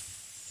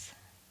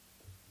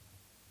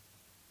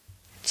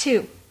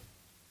 2.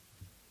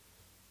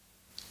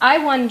 I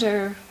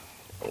wonder,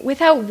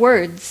 without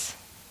words,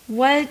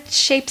 what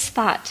shapes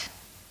thought?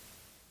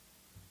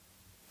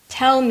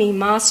 Tell me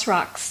moss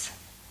rocks,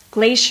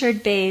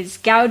 glaciered bays,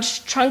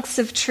 gouged trunks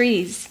of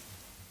trees.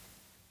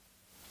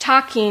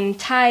 Talking,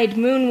 tied,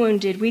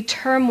 moon-wounded, we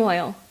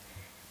turmoil,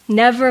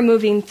 never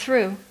moving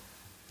through,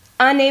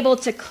 unable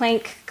to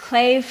clank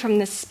clay from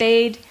the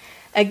spade,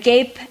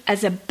 agape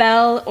as a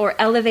bell or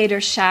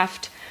elevator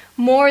shaft,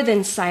 more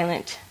than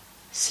silent,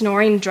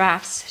 snoring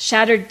drafts,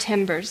 shattered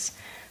timbers,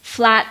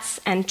 flats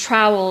and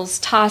trowels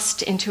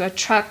tossed into a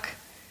truck.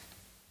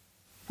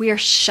 We are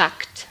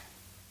shucked,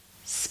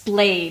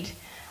 splayed,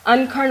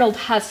 unkerneled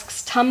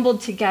husks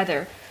tumbled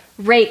together,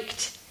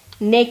 raked,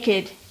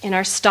 naked in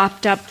our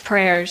stopped-up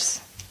prayers.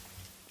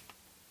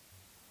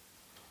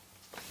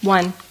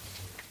 1.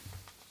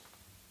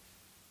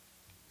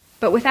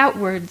 But without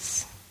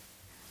words,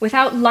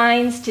 without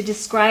lines to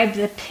describe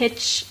the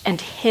pitch and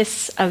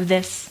hiss of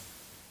this,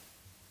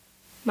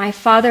 my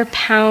father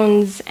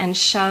pounds and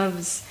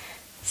shoves,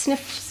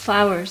 sniffs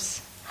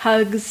flowers,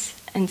 hugs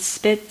and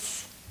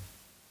spits,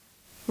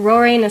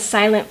 roaring a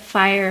silent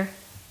fire,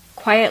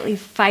 quietly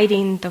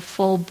fighting the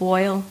full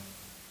boil.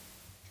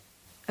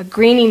 A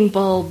greening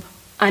bulb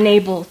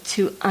unable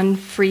to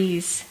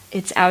unfreeze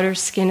its outer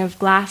skin of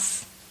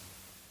glass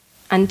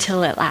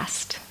until at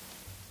last.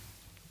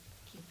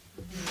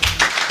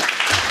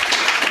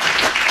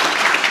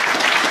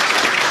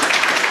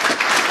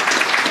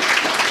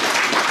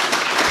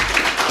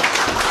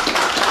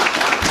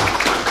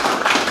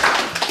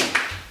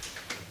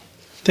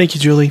 Thank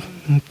you, Julie.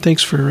 And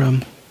thanks for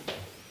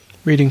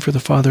reading for the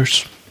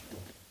fathers.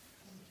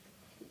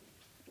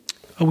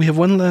 We have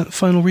one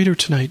final reader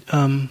tonight.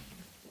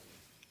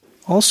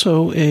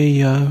 Also,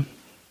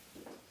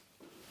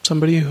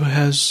 somebody who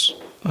has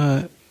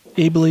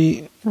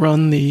ably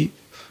run the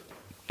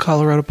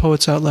Colorado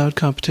Poets Out Loud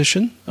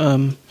competition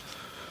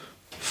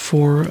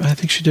for, I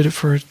think she did it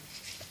for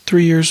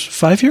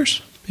 5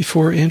 years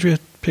before Andrea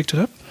picked it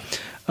up.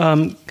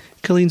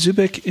 Colleen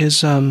Zubik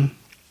is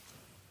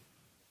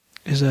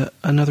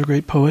another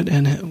great poet,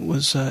 and it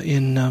was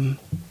in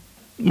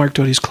Mark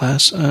Doty's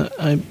class.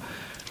 I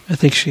I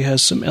think she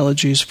has some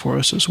elegies for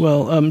us as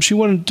well. She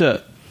wanted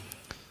to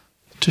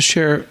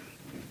share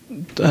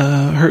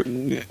her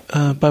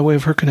by way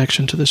of her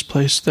connection to this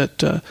place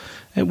that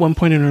at one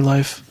point in her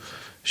life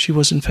she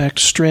was in fact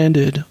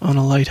stranded on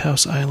a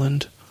lighthouse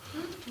island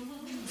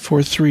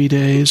for 3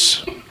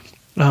 days.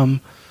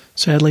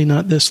 Sadly,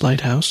 not this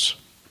lighthouse,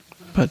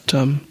 but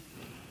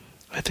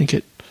I think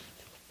it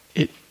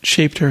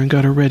shaped her and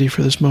got her ready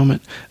for this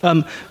moment.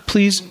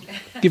 Please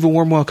give a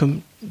warm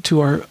welcome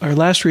to our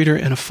last reader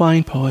and a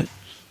fine poet,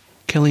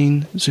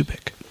 Colleen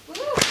Zubik.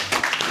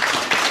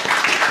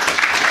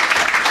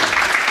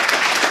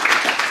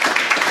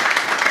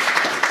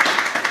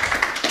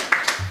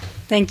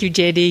 Thank you,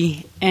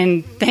 JD,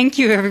 and thank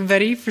you,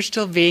 everybody, for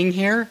still being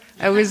here.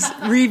 I was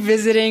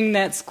revisiting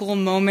that school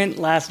moment,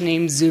 last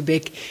name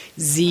Zubik,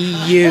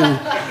 Z-U.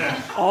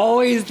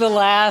 Always the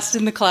last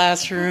in the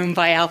classroom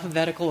by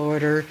alphabetical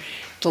order,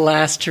 the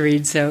last to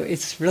read, so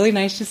it's really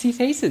nice to see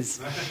faces.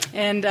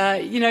 And,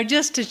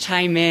 just to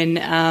chime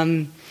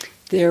in,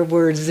 there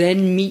were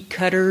Zen meat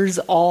cutters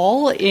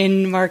all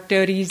in Mark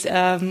Doty's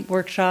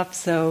workshop,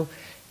 so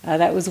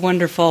that was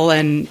wonderful,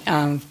 and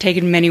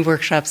taken many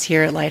workshops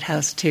here at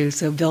Lighthouse, too,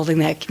 so building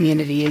that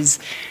community is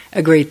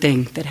a great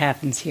thing that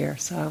happens here.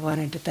 So I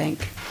wanted to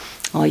thank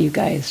all you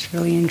guys.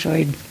 Really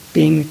enjoyed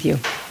being with you.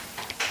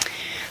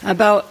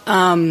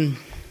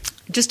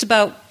 Just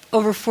about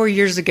over 4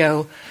 years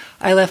ago,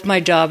 I left my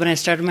job and I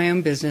started my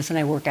own business, and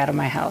I work out of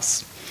my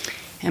house.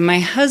 And my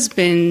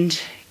husband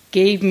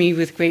gave me,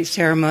 with great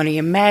ceremony,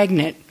 a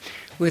magnet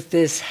with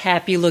this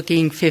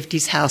happy-looking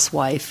 50s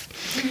housewife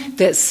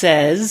that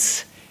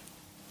says,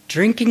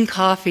 "Drinking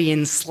coffee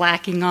and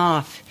slacking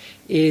off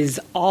is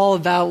all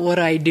about what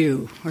I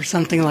do," or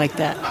something like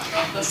that.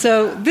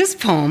 So this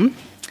poem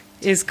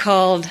is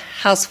called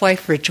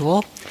Housewife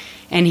Ritual,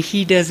 and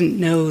he doesn't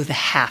know the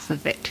half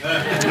of it.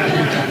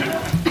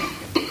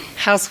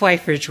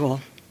 Housewife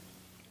Ritual.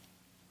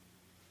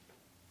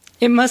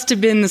 It must have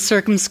been the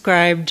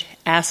circumscribed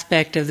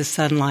aspect of the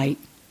sunlight,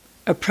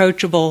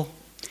 approachable,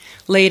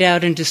 laid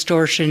out in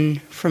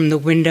distortion from the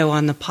window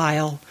on the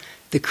pile,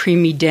 the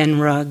creamy den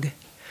rug,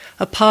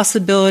 a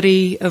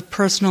possibility of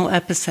personal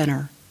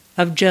epicenter,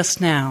 of just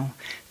now,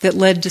 that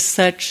led to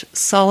such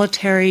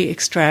solitary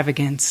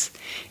extravagance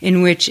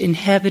in which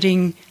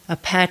inhabiting a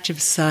patch of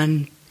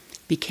sun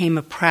became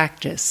a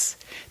practice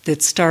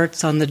that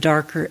starts on the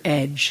darker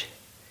edge.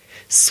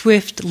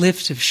 Swift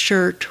lift of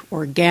shirt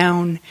or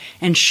gown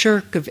and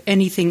shirk of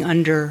anything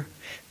under,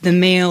 the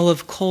mail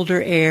of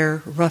colder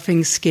air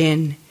roughing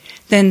skin,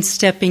 then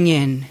stepping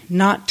in,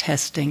 not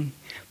testing,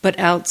 but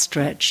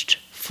outstretched,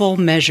 full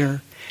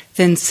measure,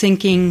 then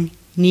sinking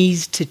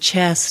knees to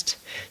chest,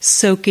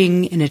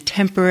 soaking in a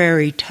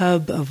temporary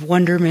tub of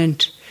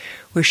wonderment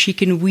where she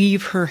can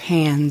weave her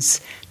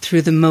hands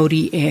through the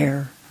moty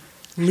air,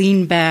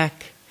 lean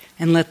back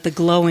and let the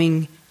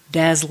glowing,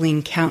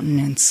 dazzling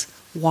countenance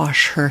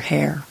wash her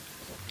hair.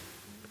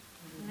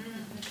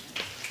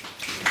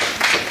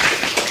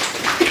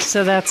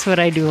 So that's what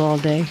I do all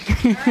day.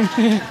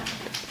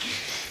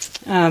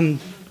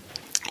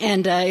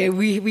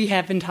 We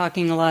have been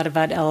talking a lot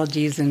about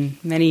elegies, and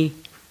many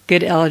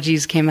good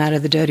elegies came out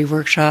of the Doty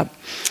workshop.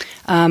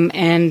 I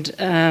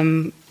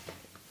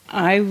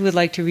would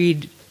like to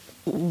read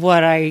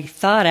what I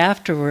thought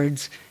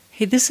afterwards.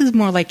 Hey, this is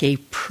more like a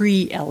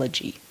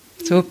pre-elegy.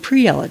 So a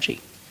pre-elegy.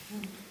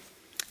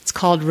 It's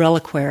called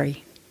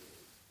Reliquary.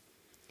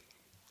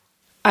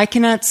 I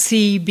cannot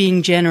see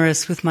being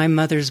generous with my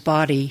mother's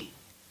body,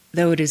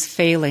 though it is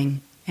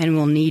failing and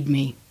will need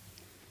me.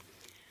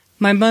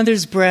 My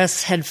mother's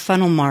breasts had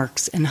funnel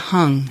marks and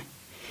hung.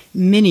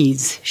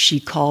 Minis, she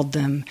called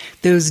them,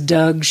 those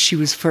dugs she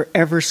was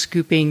forever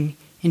scooping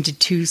into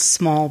two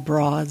small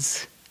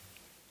bras.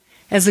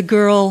 As a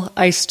girl,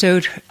 I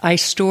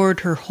stored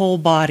her whole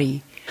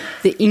body,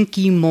 the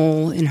inky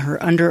mole in her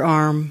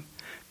underarm,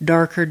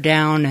 darker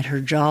down at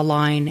her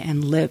jawline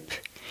and lip,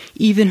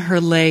 even her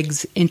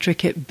legs'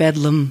 intricate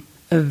bedlam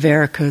of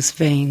varicose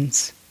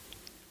veins.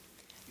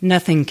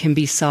 Nothing can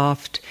be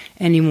soft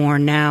anymore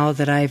now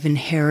that I've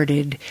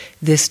inherited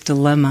this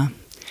dilemma,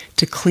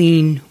 to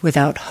clean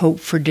without hope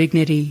for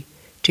dignity,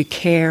 to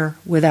care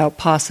without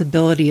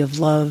possibility of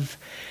love,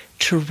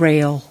 to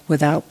rail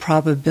without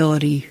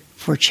probability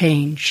for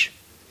change.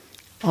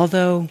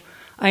 Although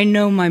I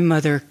know my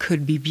mother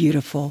could be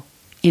beautiful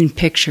in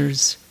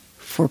pictures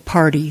for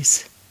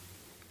parties.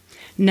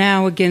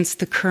 Now, against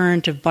the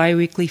current of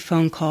biweekly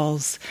phone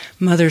calls,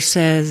 Mother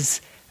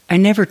says, "I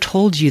never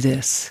told you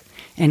this,"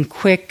 and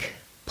quick,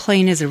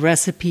 plain as a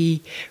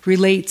recipe,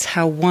 relates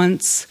how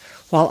once,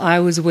 while I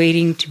was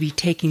waiting to be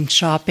taken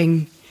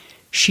shopping,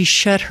 she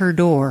shut her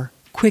door,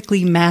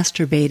 quickly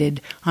masturbated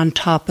on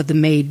top of the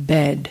made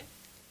bed.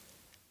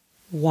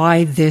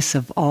 Why this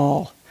of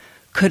all?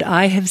 Could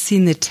I have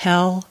seen the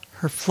tell,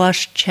 her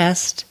flushed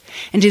chest?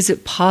 And is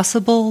it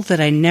possible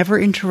that I never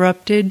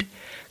interrupted,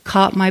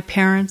 caught my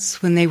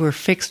parents when they were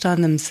fixed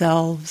on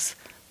themselves,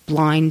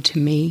 blind to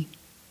me?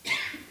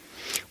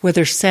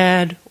 Whether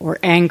sad or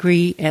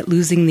angry at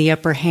losing the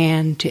upper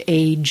hand to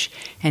age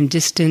and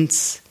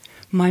distance,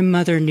 My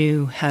mother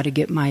knew how to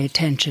get my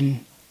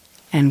attention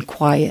and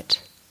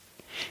quiet.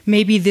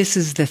 Maybe this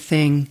is the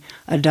thing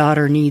a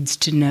daughter needs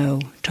to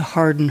know to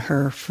harden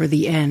her for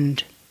the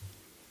end.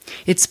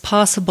 It's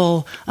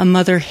possible a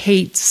mother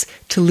hates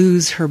to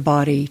lose her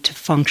body to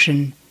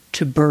function,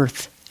 to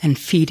birth and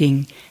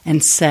feeding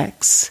and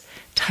sex,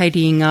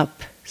 tidying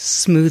up,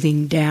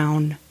 smoothing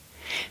down.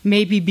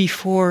 Maybe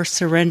before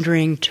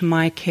surrendering to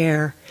my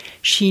care,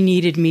 she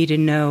needed me to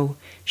know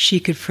she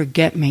could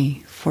forget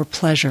me for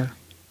pleasure.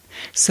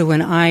 So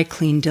when I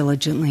clean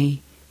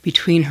diligently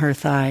between her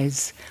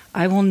thighs,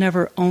 I will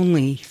never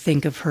only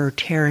think of her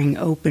tearing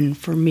open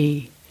for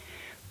me,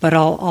 but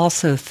I'll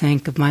also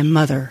think of my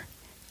mother,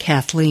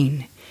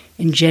 Kathleen,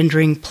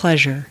 engendering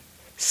pleasure,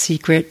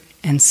 secret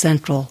and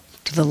central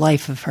to the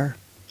life of her.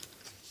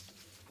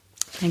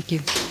 Thank you.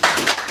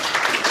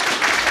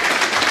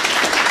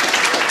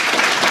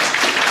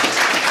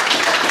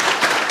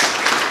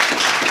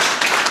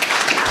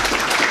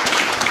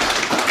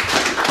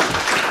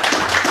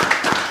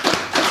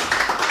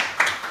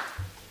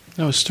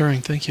 That was stirring.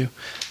 Thank you.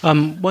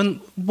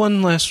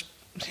 One last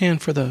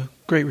hand for the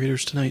great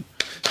readers tonight.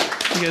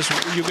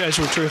 You guys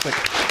were terrific.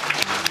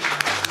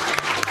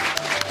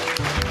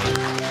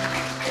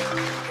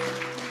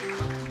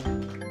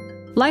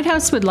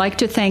 Lighthouse would like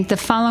to thank the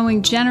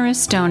following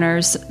generous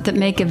donors that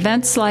make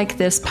events like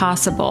this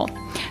possible: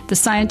 the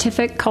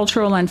Scientific,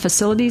 Cultural, and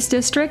Facilities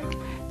District,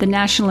 the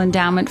National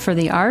Endowment for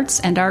the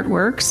Arts and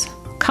Artworks,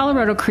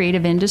 Colorado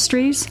Creative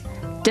Industries,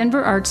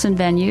 Denver Arts and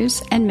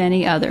Venues, and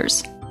many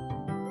others.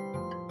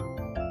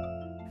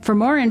 For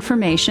more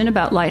information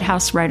about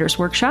Lighthouse Writers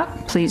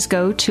Workshop, please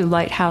go to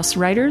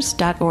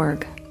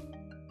lighthousewriters.org.